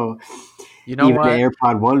brogue. So, you know even what? the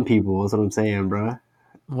AirPod 1 people is what I'm saying, bro.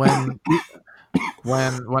 When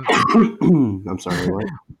I'm sorry, what?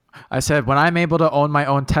 I said, when I'm able to own my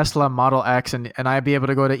own Tesla Model X and I'd be able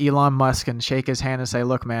to go to Elon Musk and shake his hand and say,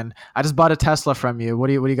 look, man, I just bought a Tesla from you. What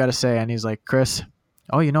do you got to say? And he's like, Chris,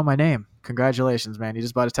 oh, you know my name. Congratulations, man. You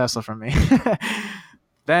just bought a Tesla from me.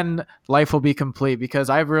 Then life will be complete, because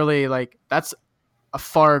I really that's a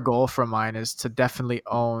far goal from mine, is to definitely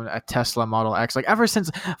own a Tesla Model X. Like ever since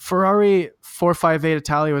Ferrari 458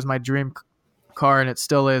 Italia was my dream car, and it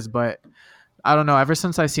still is, but I don't know. Ever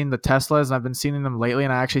since I seen the Teslas, and I've been seeing them lately,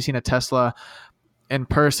 and I actually seen a Tesla in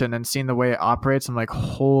person and seen the way it operates, I'm like,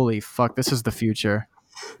 holy fuck, this is the future.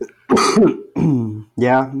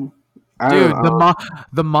 Yeah. Dude,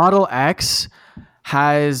 the Model X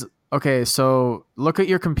has, okay, so look at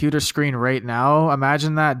your computer screen right now.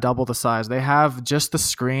 Imagine that double the size. They have just the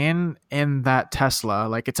screen in that Tesla.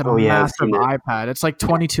 Like it's a massive iPad. It's like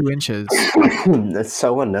 22 inches. That's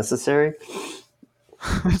so unnecessary.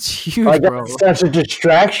 It's huge, bro. It's such a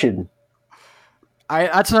distraction.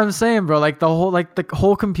 That's what I'm saying, bro. Like the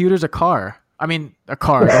whole computer's a car. I mean, a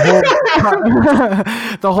car.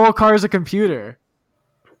 The whole car is a computer.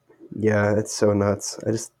 Yeah, it's so nuts.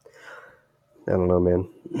 I don't know, man.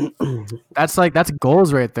 That's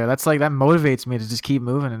goals right there. That motivates me to just keep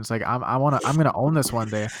moving. And it's like I'm gonna own this one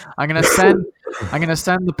day. I'm gonna send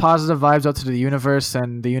the positive vibes out to the universe,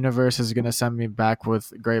 and the universe is gonna send me back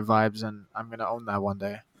with great vibes, and I'm gonna own that one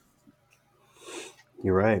day.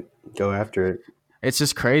 You're right. Go after it. It's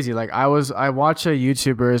just crazy. Like I watch a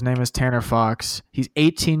YouTuber. His name is Tanner Fox. He's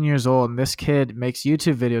 18 years old, and this kid makes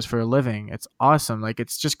YouTube videos for a living. It's awesome. Like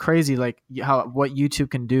it's just crazy. Like what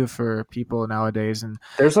YouTube can do for people nowadays. And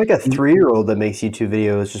there's like a 3-year-old that makes YouTube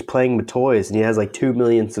videos just playing with toys, and he has like 2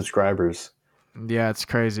 million subscribers. Yeah, it's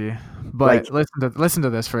crazy. But listen to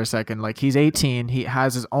this for a second. Like he's 18. He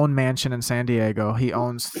has his own mansion in San Diego. He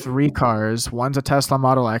owns 3 cars. One's a Tesla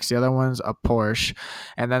Model X. The other one's a Porsche,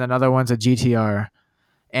 and then another one's a GTR.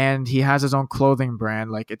 And he has his own clothing brand.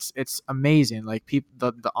 Like it's amazing. Like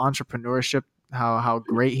the entrepreneurship, how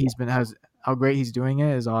great he's doing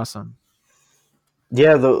it is awesome.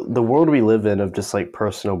 Yeah, the world we live in of just like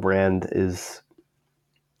personal brand is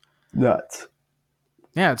nuts.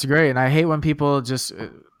 Yeah, it's great. And I hate when people just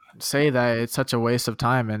say that it's such a waste of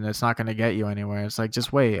time and it's not going to get you anywhere. It's like,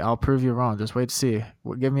 just wait. I'll prove you wrong. Just wait to see.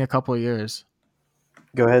 Give me a couple of years.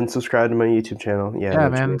 Go ahead and subscribe to my YouTube channel. Yeah,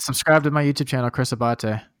 man. Subscribe to my YouTube channel, Chris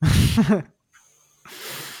Abate.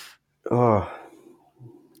 Oh.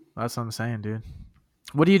 That's what I'm saying, dude.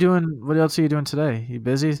 What are you doing? What else are you doing today? You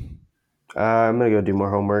busy? I'm going to go do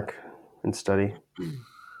more homework and study.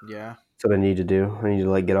 Yeah. That's what I need to do. I need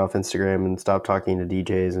to get off Instagram and stop talking to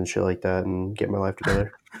DJs and shit like that and get my life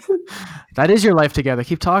together. That is your life together.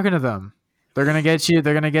 Keep talking to them. They're going to get you.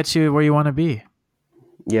 They're going to get you where you want to be.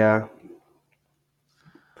 Yeah.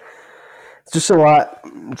 It's just a lot.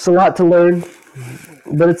 It's a lot to learn,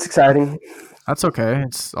 but it's exciting. That's okay.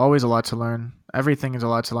 It's always a lot to learn. Everything is a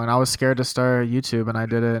lot to learn. I was scared to start YouTube, and I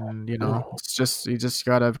did it. And it's just, you just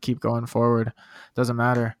gotta keep going forward. Doesn't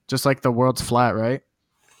matter. Just like the world's flat, right?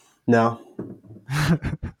 No.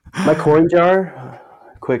 My corn jar.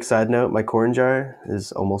 Quick side note: my corn jar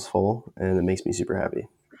is almost full, and it makes me super happy.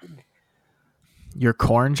 Your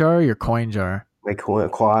corn jar, or your coin jar? My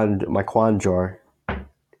quan jar.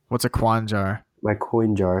 What's a quan jar? My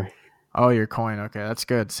coin jar. Oh, your coin. Okay, that's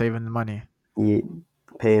good. Saving the money. Yeah,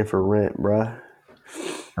 paying for rent, bruh.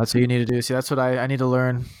 That's what you need to do. See, that's what I need to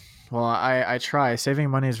learn. Well, I try. Saving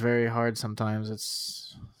money is very hard sometimes.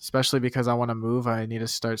 It's especially because I want to move. I need to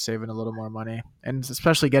start saving a little more money, and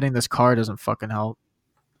especially getting this car doesn't fucking help.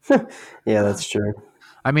 Yeah, that's true.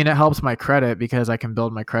 I mean, it helps my credit because I can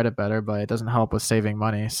build my credit better, but it doesn't help with saving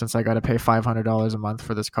money since I got to pay $500 a month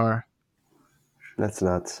for this car. That's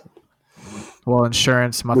nuts. Well,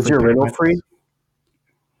 insurance, Was monthly your rental free? payments.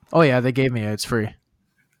 Oh yeah, they gave me it. It's free.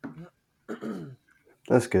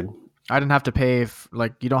 That's good. I didn't have to pay.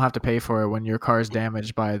 Like you don't have to pay for it when your car is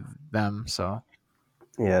damaged by them. So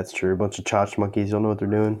Yeah, that's true. A bunch of tchotch monkeys don't know what they're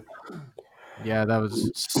doing. yeah, that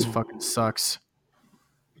was fucking sucks.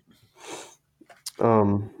 But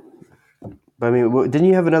I mean, didn't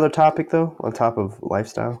you have another topic though on top of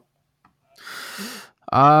lifestyle?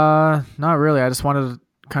 Not really. I just wanted to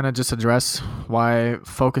kind of just address why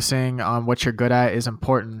focusing on what you're good at is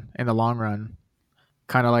important in the long run.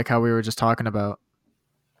 Kind of like how we were just talking about.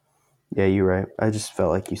 Yeah, you're right. I just felt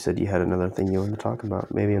like you said you had another thing you wanted to talk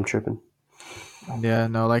about. Maybe I'm tripping. Yeah,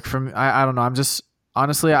 no, like for me, I don't know. I'm just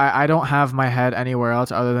honestly, I don't have my head anywhere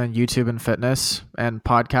else other than YouTube and fitness and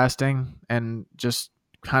podcasting and just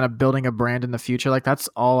kind of building a brand in the future. Like that's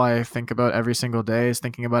all I think about every single day is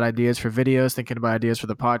thinking about ideas for videos, thinking about ideas for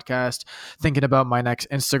the podcast, thinking about my next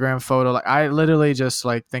Instagram photo. Like I literally just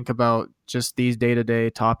like think about just these day-to-day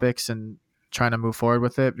topics and trying to move forward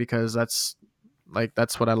with it because that's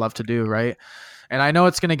what I love to do, right? And I know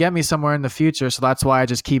it's going to get me somewhere in the future, so that's why I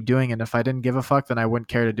just keep doing it. If I didn't give a fuck, then I wouldn't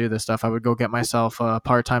care to do this stuff. I would go get myself a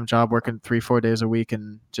part-time job working 3-4 days a week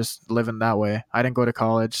and just living that way. I didn't go to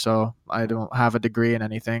college, so I don't have a degree in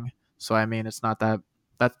anything. So I mean, it's not that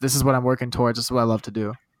this is what I'm working towards. This is what I love to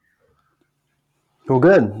do. Well,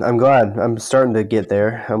 good. I'm glad. I'm starting to get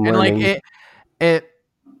there. I'm And learning. like it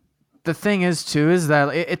the thing is too is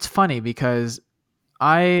that it's funny because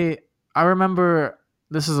I remember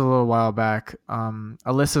this is a little while back.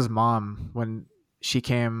 Alyssa's mom when she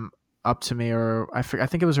came up to me, or I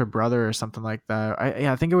think it was her brother or something like that.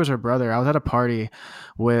 I think it was her brother. I was at a party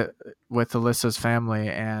with Alyssa's family,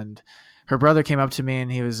 and her brother came up to me,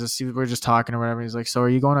 and we were just talking or whatever. He's like, "So are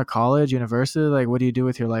you going to college, university? Like, what do you do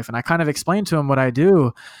with your life?" And I kind of explained to him what I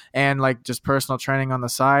do, and like just personal training on the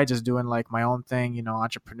side, just doing like my own thing,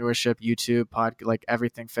 entrepreneurship, YouTube, like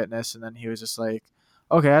everything fitness. And then he was just like,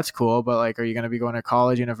 okay, that's cool, but like, are you going to be going to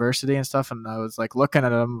college, university and stuff? And I was like looking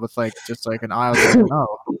at him with like, just like an eye. I was like,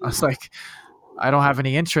 no, I was like, I don't have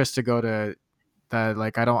any interest to go to that.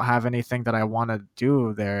 Like, I don't have anything that I want to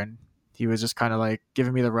do there. And he was just kind of like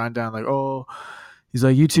giving me the rundown, like, oh, he's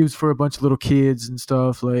like, YouTube's for a bunch of little kids and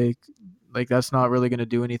stuff. Like that's not really going to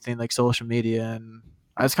do anything like social media. And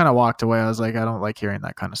I just kind of walked away. I was like, I don't like hearing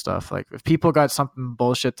that kind of stuff. Like if people got something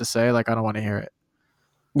bullshit to say, like, I don't want to hear it.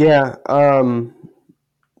 Yeah.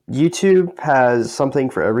 YouTube has something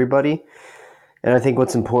for everybody. And I think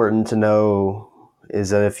what's important to know is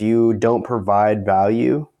that if you don't provide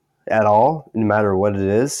value at all, no matter what it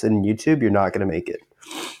is in YouTube, you're not going to make it.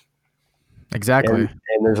 Exactly.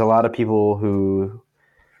 And there's a lot of people who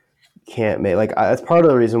can't make, like, that's part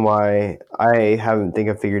of the reason why I haven't think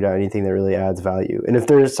I've figured out anything that really adds value. And if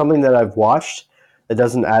there's something that I've watched that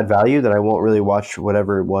doesn't add value, then I won't really watch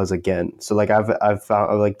whatever it was again. So like I've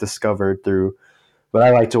like discovered through what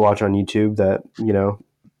I like to watch on YouTube that,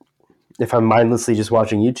 if I'm mindlessly just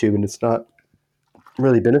watching YouTube and it's not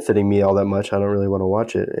really benefiting me all that much, I don't really want to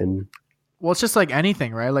watch it. And well, it's just like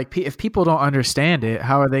anything, right? Like if people don't understand it,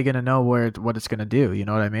 how are they going to know what it's going to do? You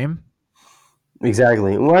know what I mean?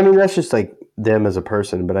 Exactly. Well, I mean, that's just like them as a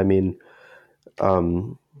person, but I mean,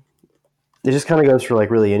 it just kind of goes for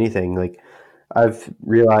like really anything. Like I've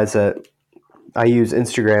realized that I use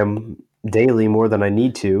Instagram daily more than I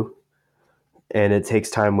need to, and it takes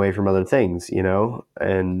time away from other things,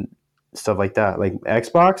 and stuff like that. Like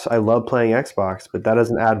Xbox, I love playing Xbox, but that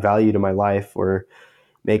doesn't add value to my life or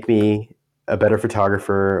make me a better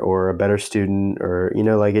photographer or a better student or,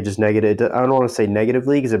 like it just negative. I don't want to say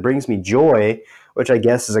negatively because it brings me joy, which I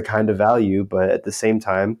guess is a kind of value, but at the same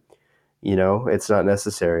time, it's not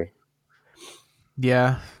necessary.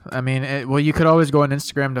 Yeah. I mean, you could always go on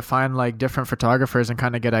Instagram to find like different photographers and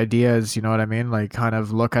kind of get ideas. You know what I mean? Like kind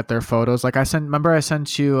of look at their photos. Like I sent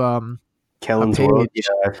you, Kellen's World. Yeah,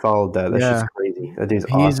 I followed that. That's just crazy. That dude's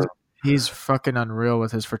awesome. He's fucking unreal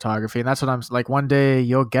with his photography. And that's what I'm like, one day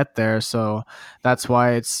you'll get there. So that's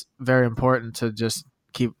why it's very important to just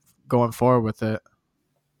keep going forward with it.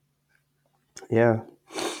 Yeah.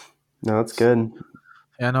 No, it's good.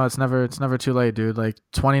 Yeah, no, it's never too late, dude. Like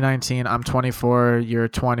 2019, I'm 24, you're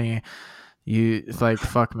 20. It's like,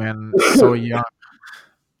 fuck, man, so young.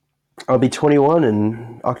 I'll be 21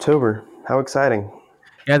 in October. How exciting.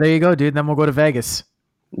 Yeah, there you go, dude. Then we'll go to Vegas.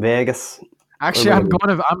 Vegas. Actually, I'm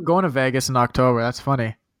going to Vegas in October. That's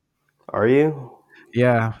funny. Are you?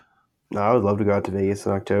 Yeah. No, I would love to go out to Vegas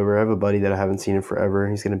in October. I have a buddy that I haven't seen in forever.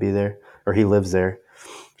 He's going to be there, or he lives there.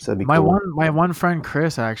 So that'd be My cool. one friend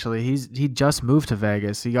Chris actually, he just moved to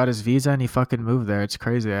Vegas. He got his visa and he fucking moved there. It's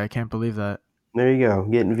crazy. I can't believe that. There you go,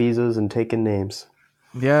 getting visas and taking names.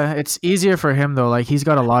 Yeah, it's easier for him though. Like he's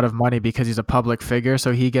got a lot of money because he's a public figure,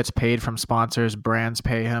 so he gets paid from sponsors, brands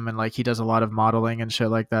pay him, and like he does a lot of modeling and shit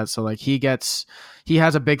like that. So like he has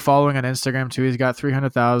a big following on Instagram too. He's got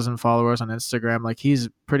 300,000 followers on Instagram. Like he's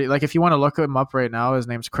pretty. Like if you want to look him up right now, his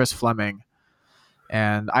name's Chris Fleming,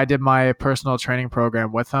 and I did my personal training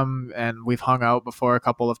program with him, and we've hung out before a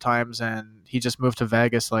couple of times. And he just moved to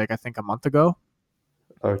Vegas like I think a month ago.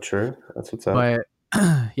 Oh, true. That's what's up. But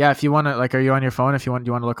yeah, if you want to, like, are you on your phone? If you want, do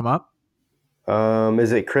you want to look him up?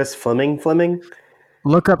 Is it Chris Fleming? Fleming?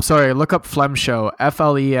 Look up Flem Show.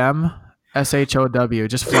 FLEMSHOW.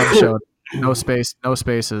 Just Flem Show. No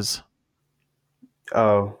spaces.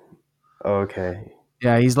 Oh, okay.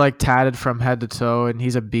 Yeah, he's like tatted from head to toe, and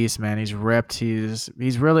he's a beast, man. He's ripped. He's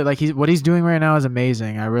really like what he's doing right now is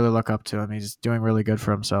amazing. I really look up to him. He's doing really good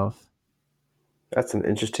for himself. That's an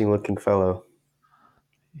interesting looking fellow.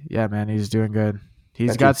 Yeah, man, he's doing good.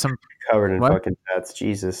 He's got some covered in what? fucking tats.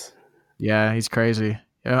 Jesus. Yeah, he's crazy.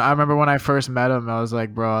 I remember when I first met him, I was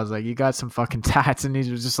like, you got some fucking tats, and he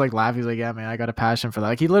was just like laughing. He's like, yeah, man, I got a passion for that.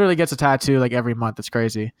 Like he literally gets a tattoo like every month. It's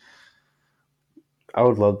crazy. I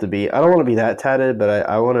would love to be. I don't want to be that tatted, but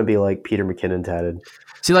I want to be like Peter McKinnon tatted.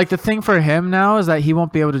 See, like the thing for him now is that he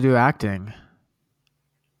won't be able to do acting.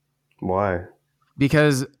 Why?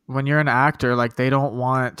 Because when you're an actor, like they don't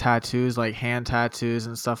want tattoos, like hand tattoos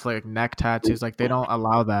and stuff, like neck tattoos. Like they don't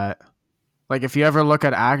allow that. Like if you ever look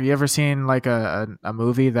at you ever seen like a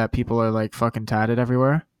movie that people are like fucking tatted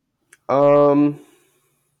everywhere? Aquaman.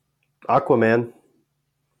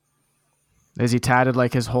 Is he tatted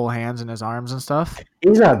like his whole hands and his arms and stuff?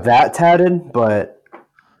 He's not that tatted, but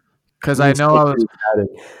because I know I was tatted.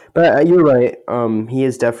 But you're right. He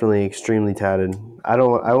is definitely extremely tatted. I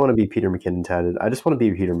want to be Peter McKinnon tatted. I just want to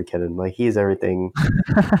be Peter McKinnon. Like he is everything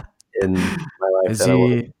in my life.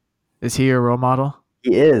 Is he your role model?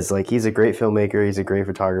 He is. Like he's a great filmmaker. He's a great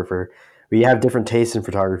photographer. We have different tastes in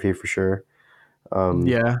photography for sure.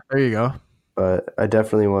 Yeah, there you go. But I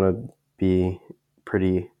definitely want to be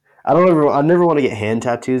pretty. I never want to get hand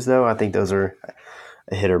tattoos though. I think those are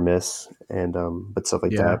a hit or miss, and but stuff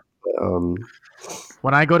like that. But,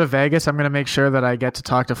 when I go to Vegas, I'm gonna make sure that I get to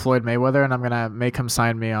talk to Floyd Mayweather, and I'm gonna make him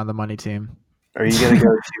sign me on the money team. Are you gonna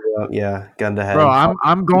go to gun to head? Bro,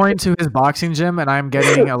 I'm going to his boxing gym, and I'm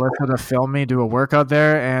getting Alyssa to film me do a workout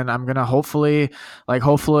there, and I'm gonna hopefully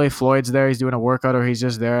Floyd's there, he's doing a workout, or he's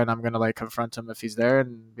just there, and I'm gonna like confront him if he's there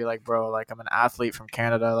and be like, bro, like I'm an athlete from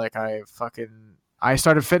Canada, like I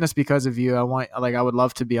started fitness because of you. I would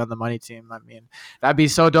love to be on the money team. I mean, that'd be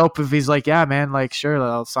so dope if he's like, yeah, man, like sure,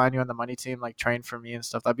 I'll sign you on the money team, like train for me and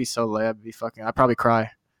stuff. That'd be so lit. I'd probably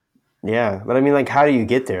cry. Yeah, but I mean, like, how do you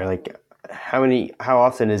get there? Like, how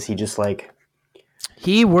often is he just like?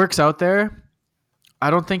 He works out there.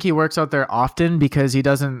 I don't think he works out there often because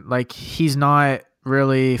he's not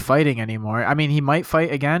really fighting anymore. I mean, he might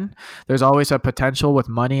fight again. There's always a potential with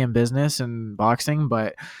money and business and boxing,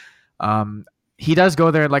 but he does go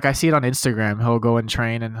there. Like I see it on Instagram. He'll go and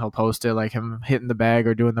train and he'll post it like him hitting the bag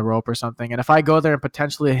or doing the rope or something. And if I go there and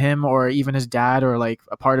potentially him or even his dad or like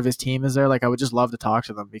a part of his team is there, like I would just love to talk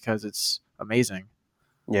to them because it's amazing.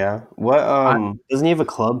 Yeah. What doesn't he have a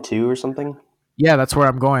club too or something? Yeah, that's where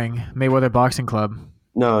I'm going. Mayweather Boxing Club.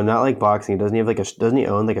 No, not like boxing. Doesn't he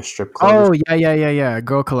own like a strip club? Oh, yeah.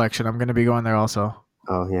 Girl Collection. I'm going to be going there also.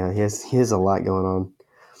 Oh, yeah. He has a lot going on.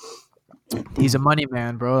 He's a money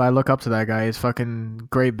man, bro. I look up to that guy. He's fucking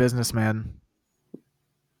great businessman.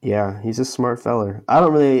 Yeah, he's a smart feller. I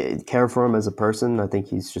don't really care for him as a person. I think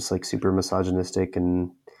he's just like super misogynistic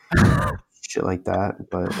and shit like that.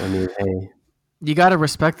 But I mean, hey. You got to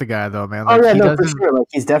respect the guy though, man. Like, for sure. Like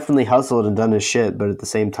he's definitely hustled and done his shit, but at the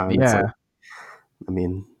same time, it's like, I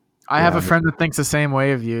mean, I have a friend that thinks the same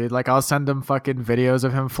way of you. Like I'll send him fucking videos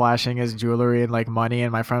of him flashing his jewelry and like money,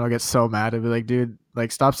 and my friend will get so mad. He'll be like, dude,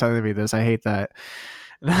 like stop sending me this. I hate that.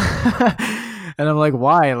 And I'm like,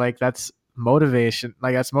 why? Like that's motivation.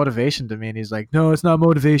 Like that's motivation to me. And he's like, no, it's not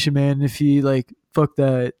motivation, man. If you like, fuck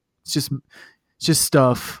that. It's just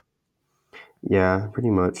stuff. Yeah,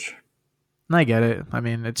 pretty much. And I get it. I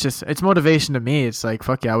mean, it's motivation to me. It's like,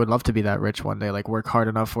 fuck yeah, I would love to be that rich one day, like work hard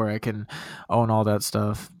enough where I can own all that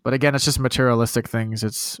stuff. But again, it's just materialistic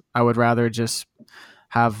things. I would rather just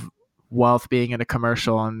have wealth being in a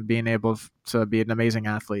commercial and being able to be an amazing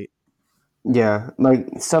athlete. Yeah, like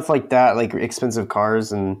stuff like that, like expensive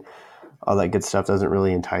cars and all that good stuff doesn't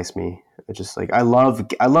really entice me. It's just like I love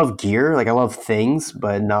gear, like I love things,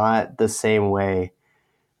 but not the same way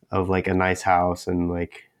of like a nice house and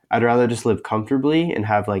like I'd rather just live comfortably and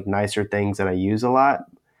have like nicer things that I use a lot.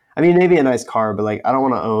 I mean, maybe a nice car, but like I don't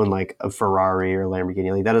want to own like a Ferrari or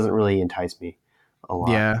Lamborghini. Like that doesn't really entice me a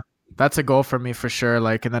lot. Yeah, that's a goal for me for sure.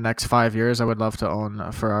 Like in the next 5 years, I would love to own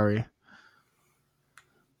a Ferrari.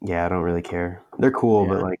 Yeah, I don't really care. They're cool,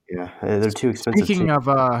 but like, yeah, they're too expensive.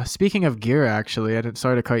 Speaking of gear, actually, I didn't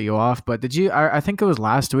sorry to cut you off, but did you? I think it was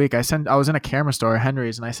last week. I was in a camera store,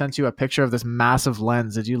 Henry's, and I sent you a picture of this massive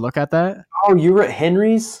lens. Did you look at that? Oh, you were at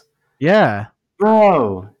Henry's, Yeah,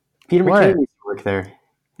 bro. Peter What? McKinney used to work there.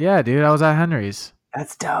 yeah, dude. I was at Henry's.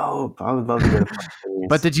 That's dope. I would love to go to Henry's.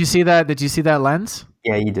 But did you see that? Did you see that lens?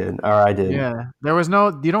 Yeah, you did. Or I did. Yeah, there was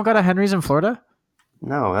no. You don't got a Henry's in Florida?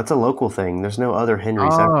 No, that's a local thing. There's no other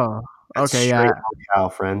Henry's. Oh, That's okay, straight yeah. local,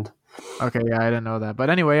 friend. Okay, yeah, I didn't know that. But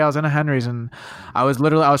anyway, I was in a Henry's and I was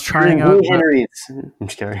trying Hey, out Henry's. I'm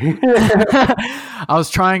just kidding. I was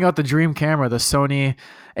trying out the dream camera, the Sony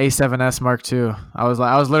A7S Mark II.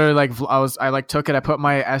 I took it, I put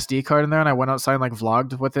my SD card in there and I went outside and like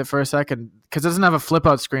vlogged with it for a second because it doesn't have a flip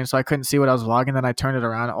out screen, so I couldn't see what I was vlogging. Then I turned it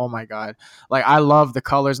around. Oh my god. Like I love the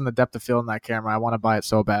colors and the depth of field in that camera. I want to buy it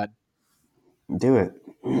so bad. Do it.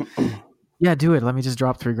 Yeah, do it. Let me just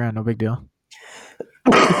drop $3,000. No big deal.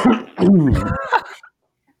 I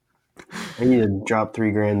need to drop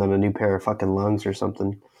 $3,000 on a new pair of fucking lungs or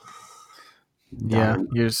something. Yeah,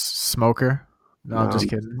 you're a smoker. No, I'm just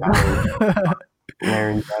kidding.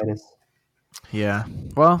 Laryngitis. Yeah.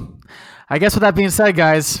 Well, I guess with that being said,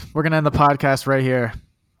 guys, we're gonna end the podcast right here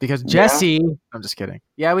because Jesse. I'm just kidding.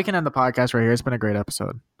 Yeah, we can end the podcast right here. It's been a great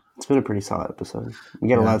episode. It's been a pretty solid episode. We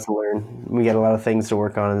got a lot to learn. We got a lot of things to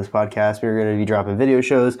work on in this podcast. We're going to be dropping video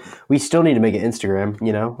shows. We still need to make an Instagram,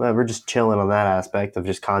 you know. We're just chilling on that aspect of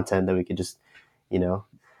just content that we could just, you know,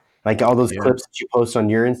 like all those clips that you post on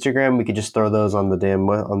your Instagram, we could just throw those on the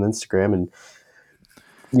Instagram and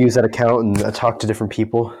use that account and talk to different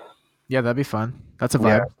people. Yeah, that'd be fun. That's a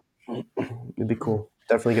vibe. Yeah. It'd be cool.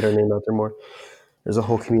 Definitely get our name out there more. There's a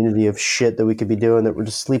whole community of shit that we could be doing that we're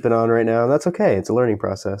just sleeping on right now. And that's okay. It's a learning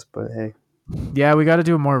process, but hey. Yeah, we got to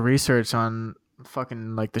do more research on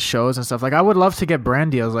fucking like the shows and stuff. Like I would love to get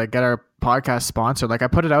brand deals, like get our podcast sponsored. Like I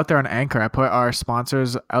put it out there on Anchor. I put our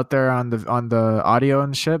sponsors out there on the audio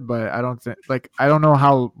and shit, but I don't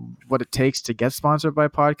know what it takes to get sponsored by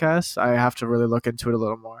podcasts. I have to really look into it a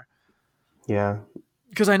little more. Yeah.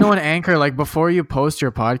 Because I know in Anchor, like before you post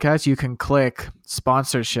your podcast, you can click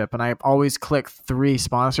sponsorship, and I always click 3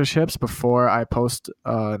 sponsorships before I post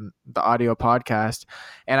the audio podcast.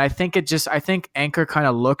 And I think Anchor kind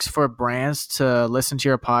of looks for brands to listen to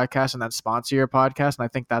your podcast and then sponsor your podcast, and I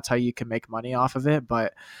think that's how you can make money off of it.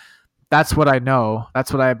 But that's what I know.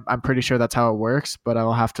 That's what I'm pretty sure that's how it works. But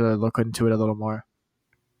I'll have to look into it a little more.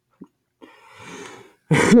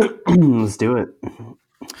 Let's do it.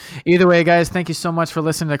 Either way, guys, thank you so much for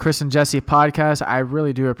listening to Chris and Jesse podcast. I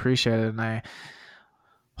really do appreciate it, and I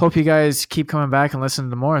hope you guys keep coming back and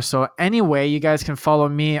listening to more. So anyway, you guys can follow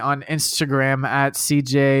me on Instagram at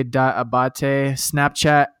cj.abate,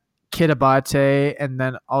 Snapchat kidabate, and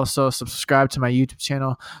then also subscribe to my YouTube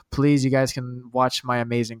channel. Please, you guys can watch my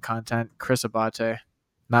amazing content, Chris Abate.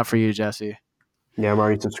 Not for you, Jesse. Yeah, I'm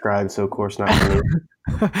already subscribed, so of course not for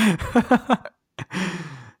me.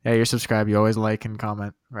 Yeah, you're subscribed. You always like and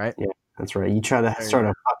comment, right? Yeah, that's right. You try to start a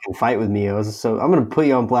fucking fight with me. I'm going to put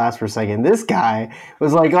you on blast for a second. This guy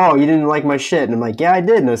was like, "Oh, you didn't like my shit," and I'm like, "Yeah, I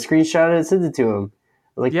did." And I screenshotted it and sent it to him.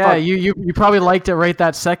 Like, yeah, you probably liked it right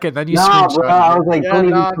that second. Then you screenshotted bro. I was like, "Don't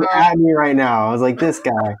even come at me right now." I was like, "This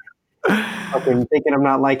guy, fucking thinking I'm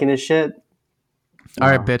not liking his shit." All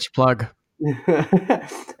right, bitch, plug. And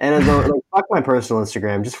as like, fuck my personal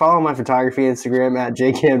Instagram. Just follow my photography Instagram at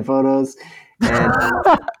jcanphotos. And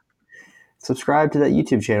subscribe to that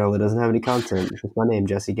YouTube channel that doesn't have any content. It's my name,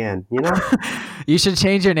 Jesse Gann. You know, you should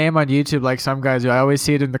change your name on YouTube like some guys do. I always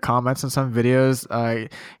see it in the comments in some videos.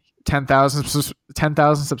 10,000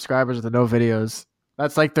 subscribers with no videos.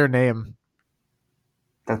 That's like their name.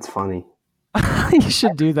 That's funny. You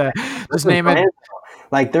should do that. Just name it.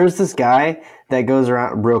 Like, there's this guy that goes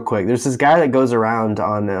around real quick. There's this guy that goes around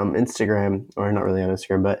on Instagram, or not really on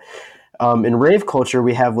Instagram, but. In rave culture,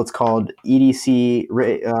 we have what's called EDC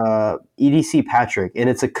Patrick, and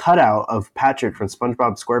it's a cutout of Patrick from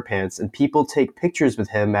SpongeBob SquarePants, and people take pictures with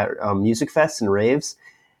him at music fests and raves,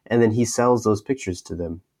 and then he sells those pictures to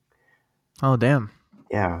them. Oh, damn.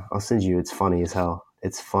 Yeah, I'll send you. It's funny as hell.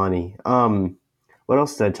 It's funny. What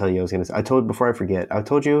else did I tell you I was going to say? Before I forget, I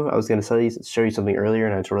told you I was going to show you something earlier,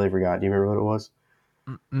 and I totally forgot. Do you remember what it was?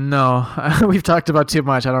 No. We've talked about too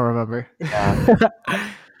much. I don't remember. Yeah.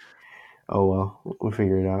 Oh, well, we'll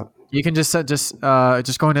figure it out. You can just go on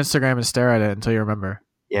Instagram and stare at it until you remember.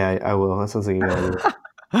 Yeah, I will. That sounds like a good idea.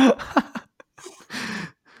 All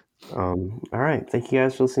right. Thank you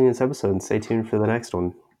guys for listening to this episode, and stay tuned for the next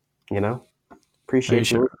one. Appreciate you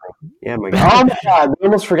sure? listening. Yeah, my God. Oh my God, we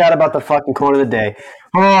almost forgot about the fucking quote of the day.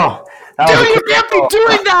 Oh, that was Dude, you can't be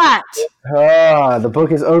doing that! The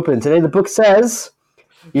book is open. Today the book says,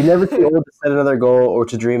 "You're never too old to set another goal or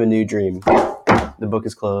to dream a new dream." The book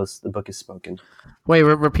is closed. The book is spoken. Wait,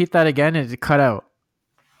 repeat that again. It cut out.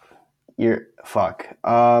 You're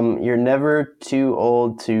never too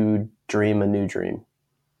old to dream a new dream.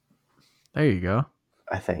 There you go.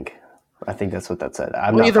 I think that's what that said.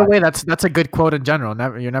 Either way, that's a good quote in general.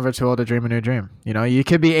 You're never too old to dream a new dream. You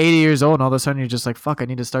could be 80 years old and all of a sudden you're just like, fuck, I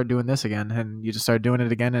need to start doing this again. And you just start doing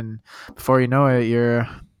it again. And before you know it,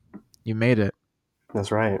 you made it.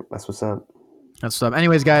 That's right. That's what's up. That's what's up.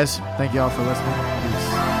 Anyways, guys, thank you all for listening. Peace.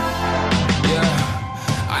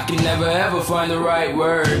 Yeah, I can never ever find the right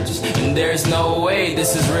words, and there's no way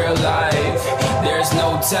this is real life. There's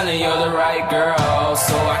no telling you're the right girl,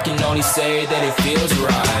 so I can only say that it feels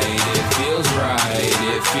right. It feels right.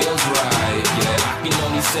 It feels right. Yeah, I can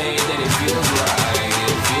only say that it feels right.